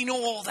 how did he know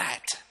all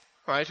that?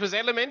 Why, it was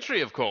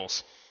elementary, of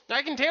course.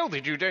 I can tell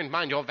that you don't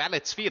mind your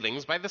valet's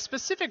feelings by the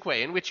specific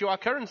way in which you are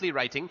currently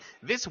writing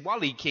 "This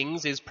Wally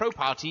Kings is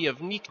pro-party of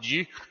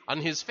Nikji"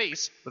 on his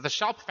face with a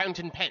sharp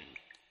fountain pen.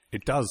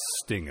 It does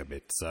sting a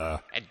bit, sir.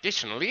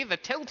 Additionally, the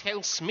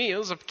telltale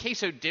smears of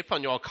queso dip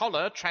on your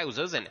collar,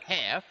 trousers, and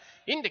hair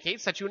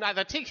indicates that you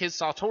neither take his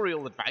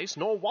sartorial advice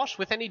nor wash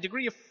with any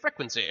degree of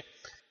frequency.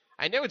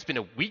 I know it's been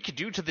a week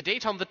due to the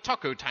date on the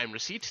taco time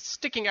receipt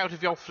sticking out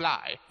of your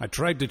fly. I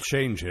tried to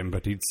change him,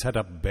 but he'd set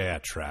up bear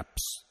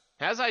traps.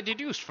 As I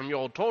deduced from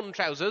your torn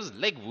trousers,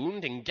 leg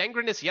wound, and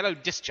gangrenous yellow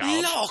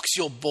discharge... Locks,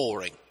 you're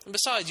boring. And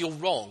besides, you're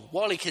wrong.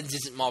 Wallykins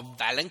isn't my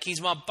valank,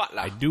 he's my butler.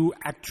 I do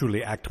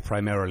actually act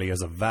primarily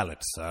as a valet,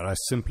 sir. I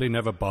simply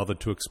never bothered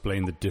to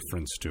explain the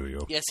difference to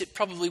you. Yes, it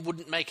probably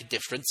wouldn't make a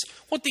difference.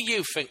 What do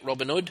you think,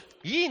 Robin Hood?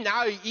 Ye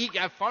now eat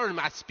a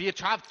format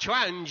speech of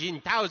change in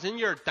 1,000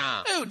 years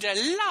time. Oh,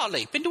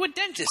 delally. Been to a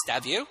dentist,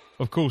 have you?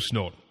 Of course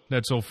not.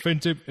 That's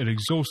authentic and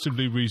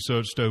exhaustively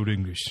researched Old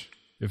English.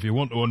 If you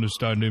want to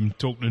understand him,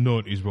 talk the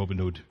 90s, Robin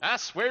Hood. I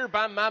swear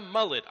by my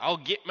mullet, I'll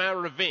get my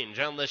revenge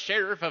on the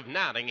Sheriff of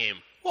Nottingham.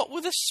 What,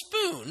 with a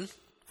spoon?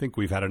 I think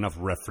we've had enough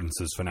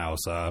references for now,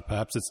 sir.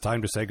 Perhaps it's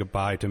time to say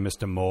goodbye to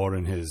Mr. Moore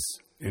and his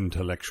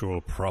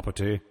intellectual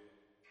property.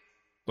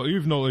 But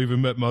you've not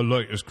even met my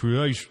latest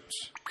creations,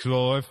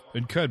 Clive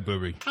and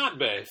Cadbury.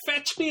 Cadbury,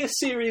 fetch me a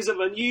series of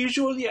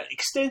unusual yet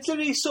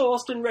extensively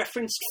sourced and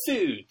referenced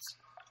foods.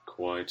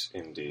 Quite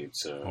indeed,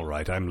 sir. All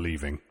right, I'm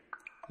leaving.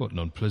 What an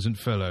unpleasant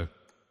fellow.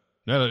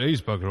 Now that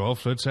he's buggered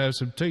off, let's have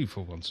some tea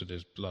for once at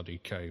this bloody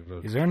cave.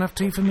 Is there enough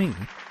tea for me?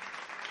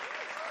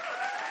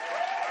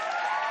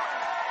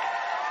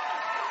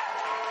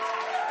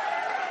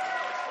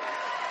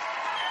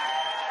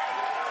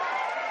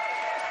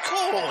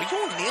 Cool,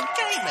 you're Neil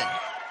Gaiman.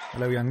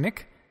 Hello, young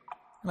Nick.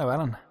 Hello,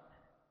 Alan.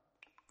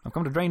 I've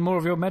come to drain more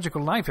of your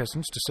magical life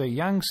essence to say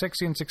young,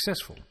 sexy, and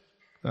successful.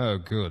 Oh,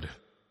 good.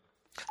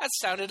 That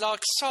sounded like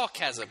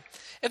sarcasm.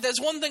 If there's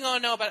one thing I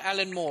know about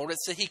Alan Moore,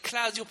 it's that he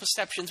clouds your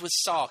perceptions with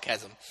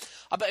sarcasm.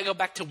 I better go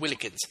back to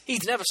Willikins.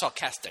 He's never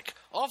sarcastic.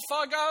 Off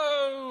I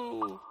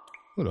go!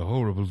 What a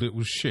horrible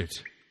little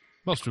shit.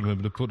 Must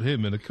remember to put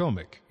him in a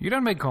comic. You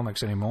don't make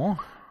comics anymore.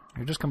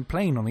 You just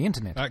complain on the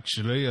internet.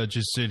 Actually, I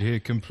just sit here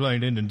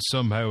complaining and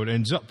somehow it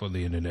ends up on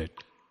the internet.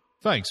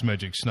 Thanks,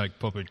 Magic Snake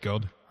Puppet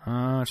God.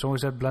 It's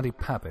always that bloody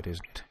puppet,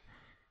 isn't it?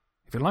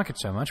 If you like it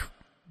so much,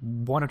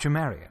 why don't you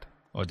marry it?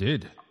 I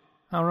did.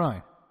 Oh,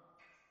 right.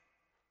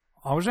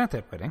 I was at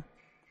that wedding.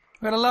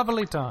 We had a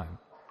lovely time.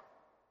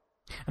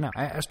 Now,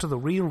 as to the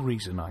real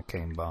reason I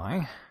came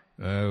by...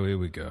 Oh, here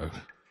we go.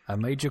 A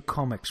major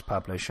comics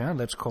publisher,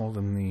 let's call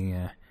them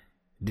the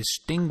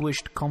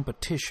Distinguished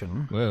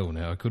Competition... Well,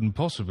 now, I couldn't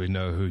possibly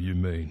know who you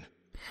mean.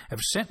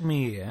 ...have sent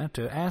me here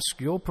to ask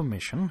your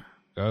permission...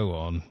 Go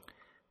on.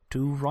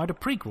 ...to write a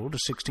prequel to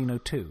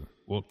 1602.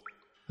 What?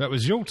 That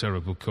was your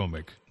terrible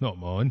comic, not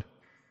mine.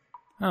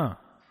 Oh.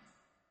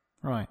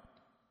 Right.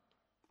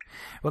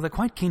 Well, they're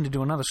quite keen to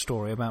do another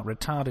story about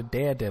retarded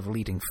daredevil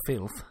eating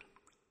filth.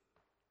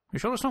 You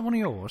sure it's not one of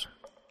yours?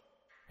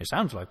 It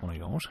sounds like one of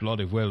yours.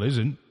 Bloody well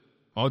isn't.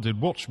 I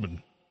did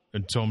Watchmen,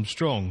 and Tom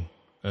Strong,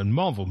 and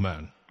Marvel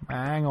Man.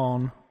 Hang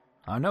on.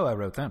 I know I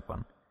wrote that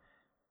one.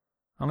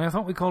 Only I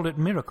thought we called it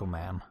Miracle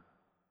Man.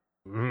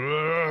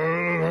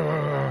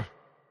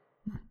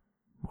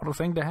 What a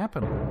thing to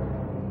happen.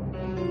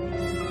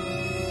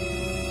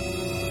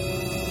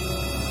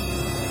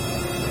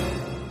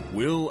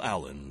 Will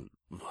Allen.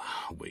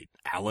 Wait,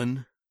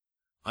 Allen?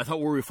 I thought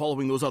we were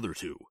following those other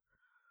two.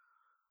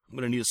 I'm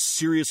going to need a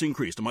serious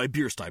increase to my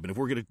beer stipend if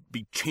we're going to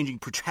be changing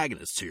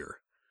protagonists here.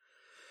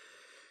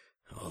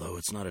 Although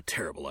it's not a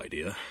terrible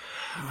idea.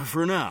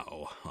 For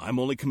now, I'm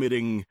only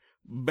committing,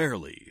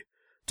 barely,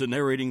 to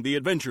narrating the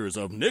adventures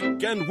of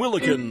Nick and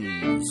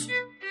Willikins.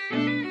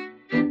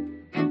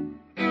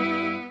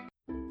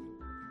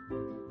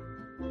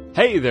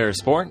 Hey there,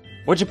 sport.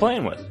 What you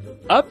playing with?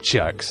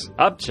 Upchucks.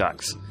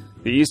 Upchucks.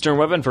 The Eastern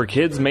weapon for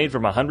kids made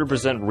from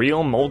 100%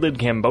 real molded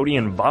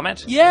Cambodian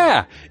vomit?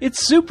 Yeah,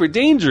 it's super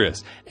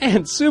dangerous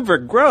and super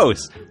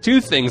gross.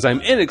 Two things I'm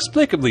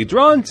inexplicably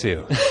drawn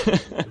to.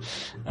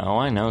 Oh,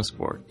 I know,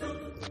 sport.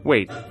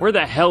 Wait, where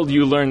the hell do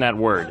you learn that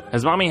word?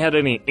 Has Mommy had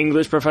any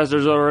English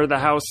professors over at the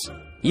house?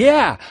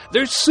 Yeah,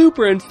 they're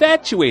super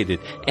infatuated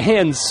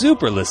and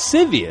super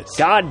lascivious.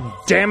 God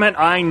damn it,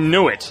 I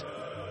knew it!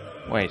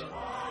 Wait,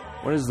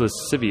 what does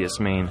lascivious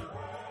mean?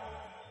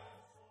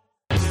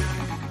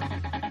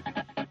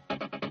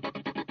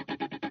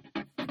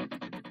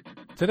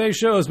 Today's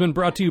show has been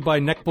brought to you by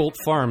Neckbolt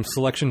Farms'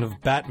 selection of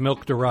bat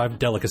milk-derived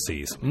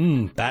delicacies.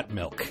 Bat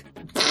milk.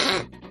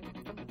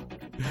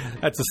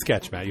 That's a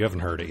sketch, Matt. You haven't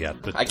heard it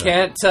yet. But I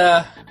can't...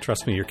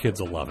 Trust me, your kids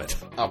will love it.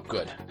 Oh,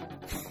 good.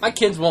 My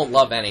kids won't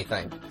love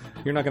anything.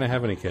 You're not going to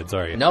have any kids,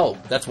 are you? No,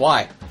 that's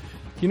why.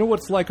 You know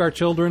what's like our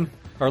children?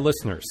 Our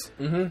listeners.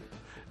 Mm-hmm.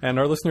 And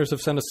our listeners have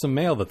sent us some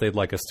mail that they'd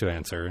like us to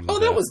answer. And,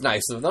 that was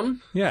nice of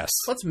them. Yes.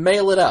 Let's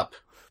mail it up.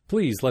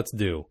 Please, let's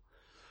do.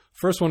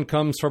 First one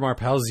comes from our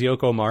pal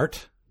Zioko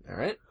Mart. All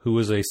right. Who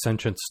is a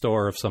sentient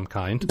store of some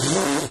kind.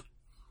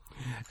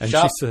 And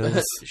Shop, she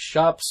says...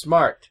 Shop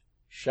smart.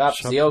 Shop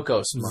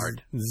Zioko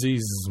smart.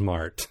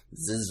 Z-smart.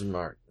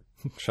 Z-smart.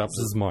 Shop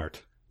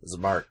Z-smart.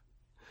 Smart.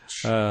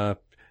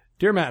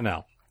 Dear Matt and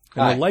Al,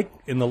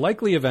 in the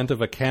likely event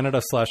of a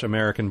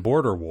Canada/American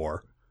border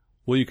war,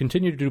 will you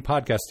continue to do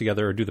podcasts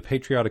together or do the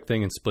patriotic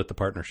thing and split the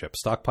partnership?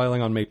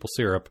 Stockpiling on maple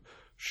syrup.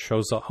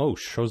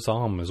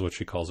 Shozam is what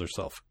she calls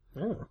herself.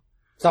 Oh.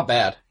 It's not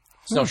bad.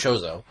 It's no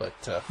Shozo, but...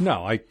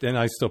 No, I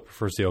still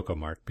prefer Zioko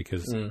Mart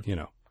because,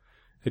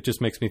 it just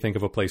makes me think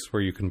of a place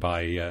where you can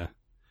buy,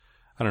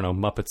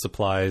 Muppet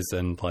supplies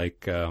and,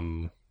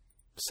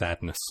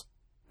 sadness.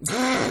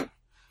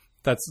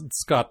 That's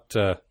Scott.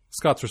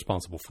 Scott's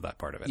responsible for that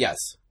part of it. Yes.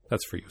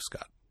 That's for you,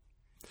 Scott.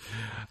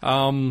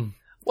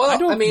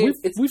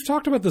 We've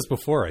talked about this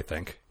before, I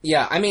think.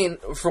 Yeah,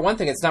 for one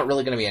thing, it's not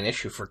really going to be an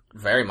issue for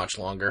very much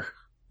longer.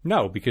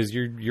 No, because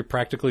you're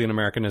practically an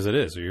American as it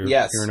is. Or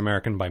you're an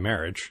American by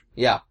marriage.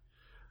 Yeah.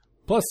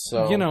 Plus,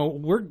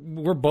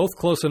 we're both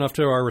close enough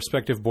to our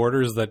respective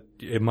borders that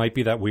it might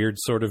be that weird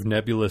sort of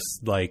nebulous,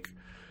 like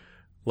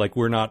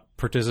we're not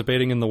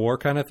participating in the war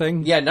kind of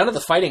thing. Yeah, none of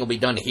the fighting will be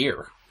done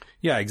here.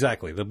 Yeah,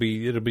 exactly. It'll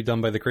be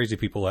done by the crazy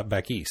people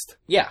back east.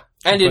 Yeah,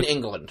 and in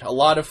England, a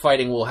lot of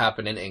fighting will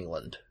happen in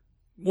England.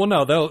 Well,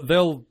 no,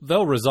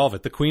 they'll resolve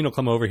it. The Queen will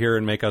come over here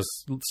and make us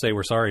say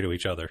we're sorry to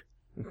each other.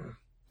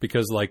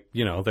 Because,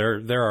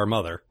 they're our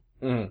mother.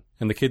 Mm.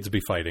 And the kids would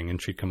be fighting,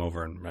 and she'd come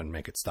over and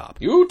make it stop.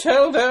 You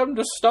tell them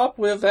to stop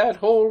with that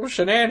whole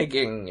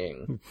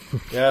shenanigans.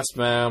 Yes,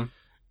 ma'am.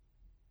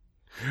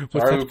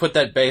 Sorry we put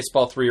that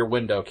baseball through your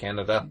window,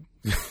 Canada.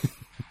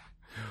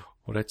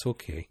 Well, that's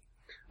okay.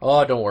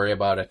 Oh, don't worry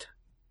about it.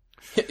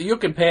 You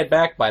can pay it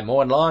back by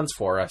mowing lawns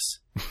for us.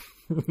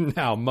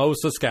 Now, mow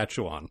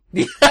Saskatchewan.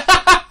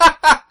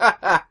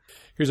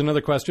 Here's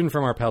another question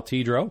from our pal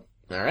Tidro.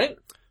 All right.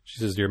 She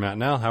says, Dear Matt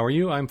and Al, how are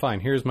you? I'm fine.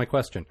 Here's my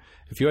question.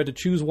 If you had to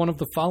choose one of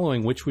the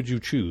following, which would you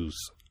choose?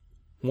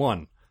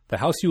 1. The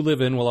house you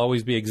live in will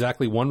always be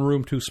exactly one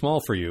room too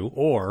small for you.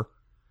 Or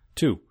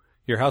 2.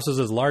 Your house is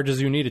as large as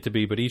you need it to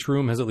be, but each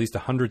room has at least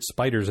 100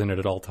 spiders in it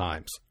at all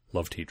times.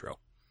 Love, Tidro.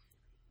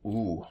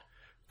 Ooh.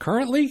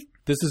 Currently,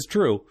 this is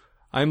true.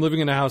 I'm living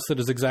in a house that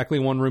is exactly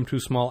one room too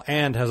small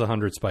and has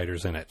 100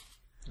 spiders in it.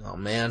 Oh,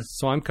 man.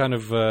 So I'm kind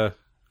of...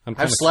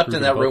 I've slept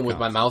in that room with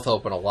my mouth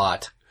open a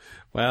lot.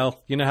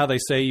 Well, you know how they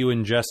say you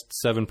ingest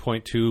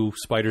 7.2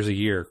 spiders a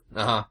year?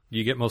 Uh-huh.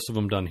 You get most of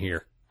them done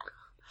here.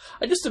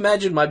 I just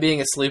imagine my being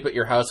asleep at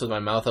your house with my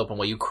mouth open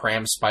while you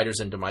cram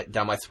spiders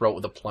down my throat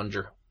with a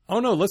plunger.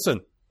 Oh, no,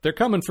 listen. They're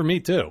coming for me,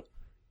 too.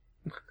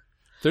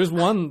 There's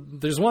one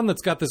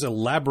that's got this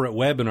elaborate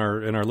web in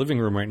our living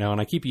room right now, and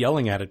I keep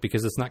yelling at it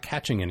because it's not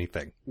catching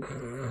anything.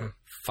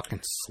 Fucking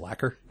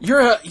slacker.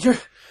 Your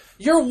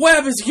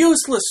web is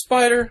useless,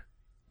 Spider.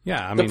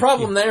 Yeah, I mean... The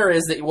problem there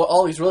is that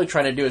all he's really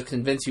trying to do is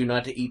convince you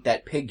not to eat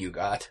that pig you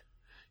got.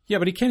 Yeah,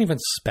 but he can't even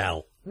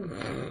spell.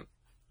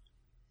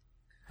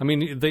 I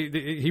mean,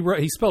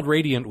 he spelled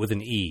radiant with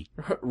an E.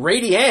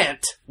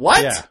 Radiant?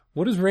 What? Yeah.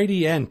 What is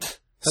radiant?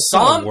 That's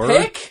Psalm not a word.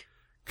 pick?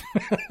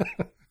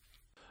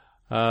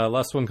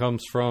 Last one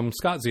comes from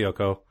Scott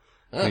Zioko.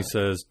 And he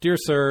says, Dear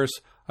Sirs,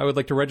 I would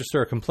like to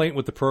register a complaint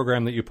with the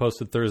program that you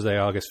posted Thursday,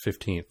 August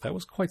 15th. That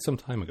was quite some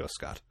time ago,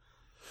 Scott.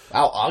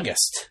 Wow,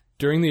 August.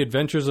 During the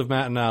adventures of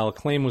Matt and Al, a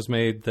claim was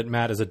made that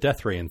Matt is a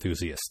Death Ray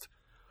enthusiast.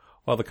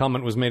 While the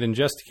comment was made in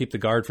jest to keep the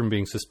guard from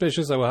being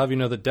suspicious, I will have you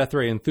know that Death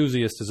Ray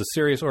Enthusiast is a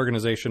serious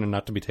organization and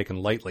not to be taken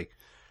lightly.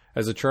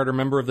 As a charter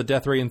member of the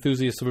Death Ray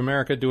Enthusiasts of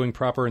America, doing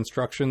proper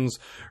instructions,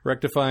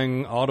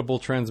 rectifying audible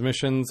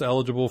transmissions,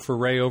 eligible for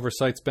Ray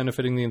oversights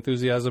benefiting the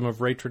enthusiasm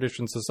of Ray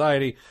Tradition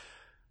Society,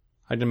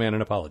 I demand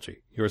an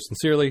apology. Yours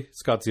sincerely,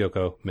 Scott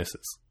Zioko,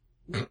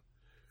 Mrs.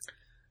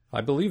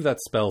 I believe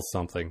that spells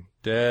something.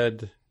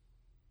 Dead...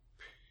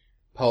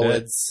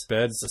 Poets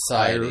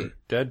Society.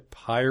 Dead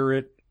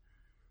Pirate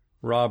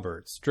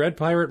Roberts. Dread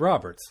Pirate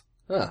Roberts.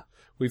 Huh.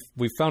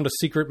 We've found a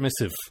secret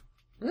missive.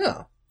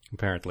 Yeah.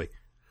 Apparently.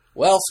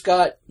 Well,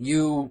 Scott,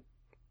 you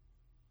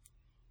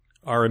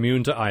are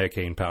immune to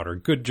iocane powder.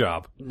 Good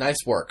job.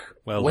 Nice work.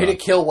 Well Way done.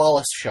 to kill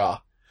Wallace Shaw.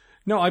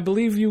 No, I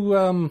believe you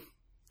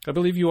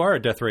are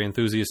a Death Ray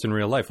enthusiast in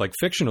real life. Like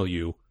fictional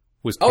you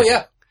was Oh,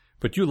 yeah.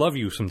 But you love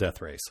you some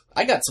Death Rays.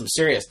 I got some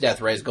serious Death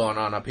Rays going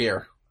on up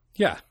here.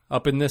 Yeah,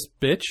 up in this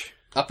bitch.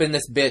 Up in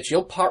this bitch.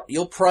 You'll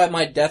pry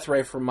my Death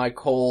Ray from my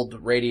cold,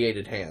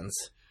 radiated hands.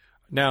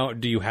 Now,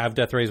 do you have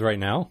Death Rays right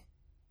now?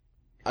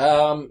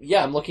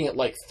 Yeah, I'm looking at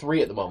like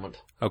 3 at the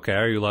moment. Okay,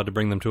 are you allowed to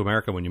bring them to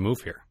America when you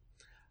move here?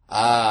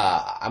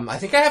 I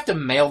think I have to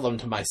mail them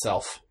to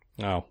myself.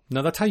 Oh,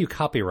 no, that's how you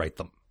copyright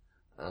them.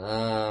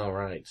 Oh,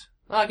 right.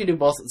 I can do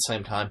both at the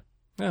same time.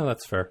 Yeah,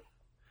 that's fair.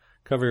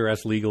 Cover your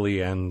ass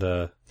legally and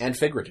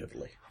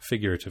figuratively.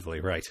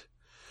 Figuratively, right.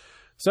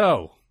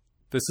 So,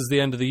 this is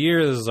the end of the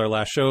year. This is our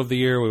last show of the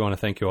year. We want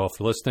to thank you all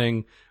for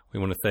listening. We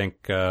want to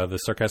thank the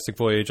Sarcastic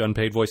Voyage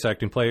unpaid voice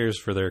acting players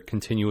for their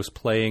continuous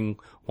playing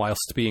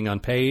whilst being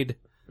unpaid.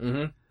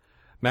 Mm-hmm.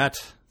 Matt,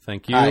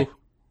 thank you. Hi.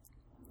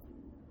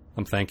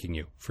 I'm thanking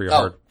you for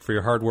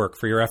your hard work,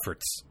 for your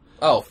efforts.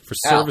 Oh, for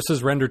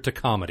services rendered to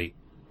comedy.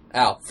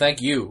 Al,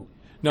 thank you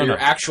for your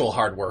actual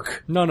hard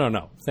work.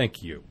 No.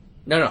 Thank you.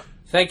 No.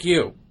 Thank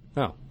you.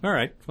 Oh, all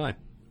right. Fine.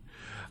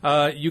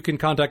 You can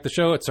contact the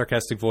show at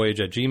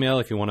sarcasticvoyage@gmail.com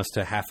if you want us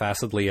to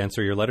half-assedly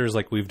answer your letters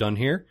like we've done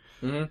here.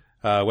 Mm-hmm.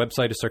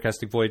 Website is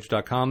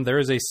sarcasticvoyage.com. There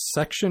is a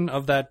section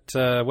of that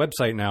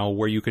website now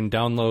where you can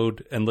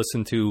download and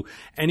listen to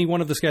any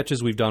one of the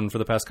sketches we've done for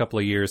the past couple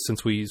of years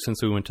since we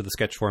went to the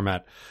sketch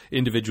format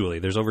individually.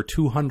 There's over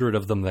 200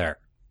 of them there.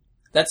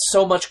 That's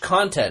so much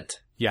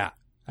content. Yeah.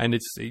 And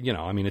it's,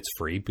 it's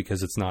free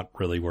because it's not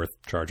really worth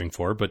charging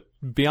for. But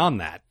beyond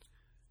that,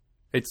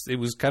 it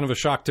was kind of a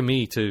shock to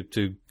me to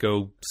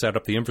go set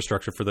up the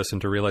infrastructure for this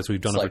and to realize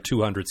we've done over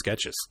 200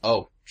 sketches.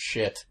 Oh,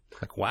 shit.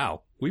 Like,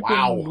 wow.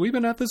 We've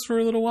been at this for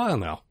a little while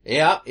now.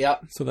 Yeah.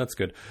 So that's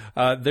good.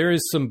 There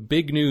is some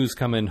big news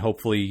coming,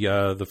 hopefully,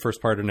 the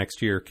first part of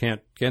next year.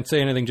 Can't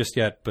say anything just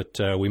yet, but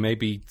we may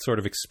be sort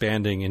of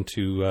expanding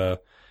into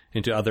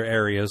other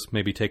areas,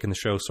 maybe taking the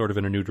show sort of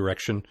in a new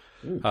direction.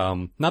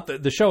 Not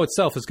the show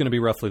itself is going to be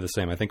roughly the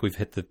same. I think we've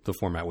hit the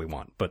format we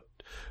want, but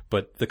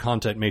the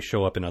content may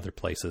show up in other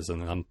places,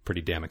 and I'm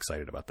pretty damn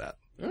excited about that.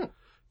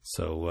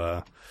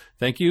 So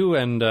thank you,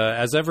 and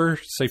as ever,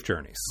 safe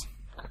journeys.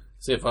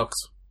 See you, folks.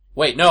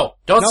 Wait, no.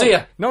 Don't see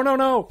ya.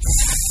 No.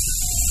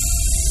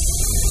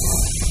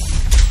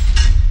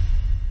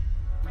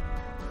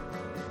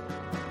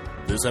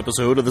 This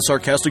episode of the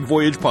Sarcastic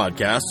Voyage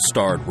podcast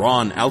starred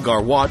Ron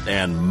Algar Watt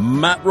and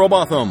Matt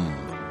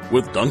Robotham,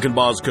 with Duncan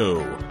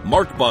Bosco,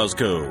 Mark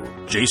Bosco,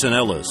 Jason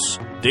Ellis,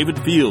 David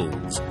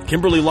Fields,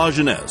 Kimberly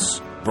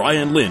LaJeunesse,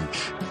 Brian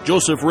Lynch,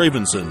 Joseph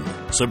Ravenson,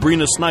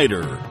 Sabrina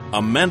Snyder,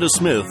 Amanda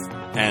Smith,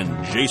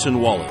 and Jason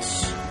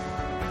Wallace.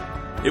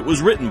 It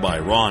was written by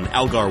Ron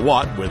Algar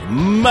Watt with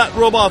Matt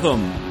Robotham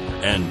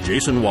and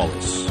Jason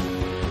Wallace.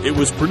 It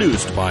was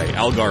produced by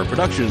Algar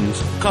Productions,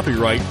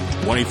 copyright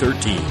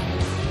 2013.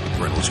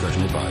 Parental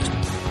discretion advised.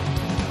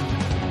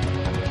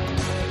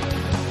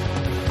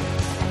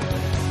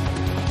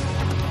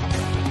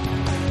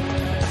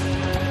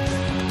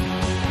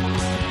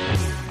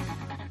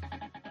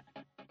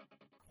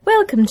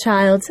 Welcome,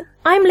 child.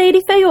 I'm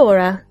Lady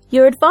Feora,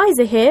 your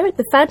advisor here at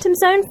the Phantom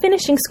Zone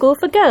Finishing School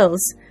for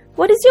Girls.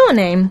 What is your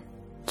name?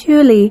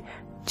 Julie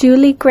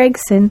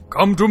Gregson.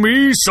 Come to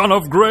me, son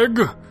of Greg.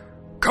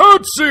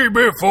 Curtsy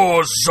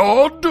before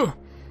Zod.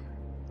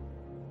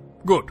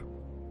 Good.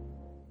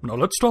 Now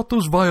let's start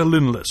those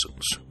violin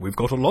lessons. We've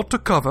got a lot to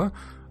cover,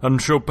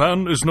 and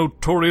Chopin is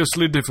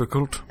notoriously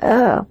difficult.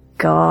 Oh,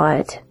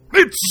 God.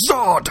 It's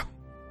Zod!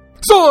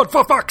 Zord,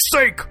 for fuck's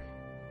sake!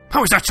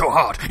 How is that so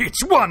hard?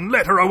 It's one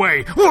letter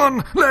away!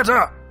 One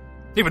letter!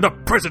 Even the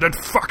president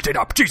fucked it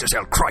up. Jesus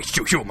hell Christ,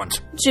 you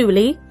humans!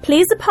 Julie,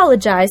 please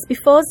apologize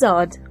before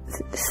Zod.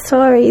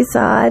 Sorry,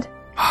 Zod.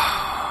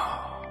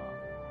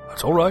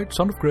 That's all right,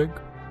 son of Greg.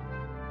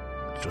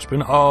 It's just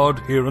been hard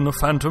here in the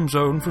Phantom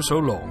Zone for so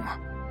long.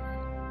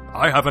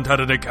 I haven't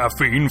had any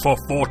caffeine for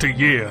 40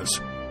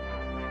 years.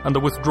 And the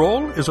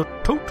withdrawal is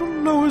a total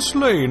Lois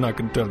Lane, I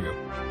can tell you.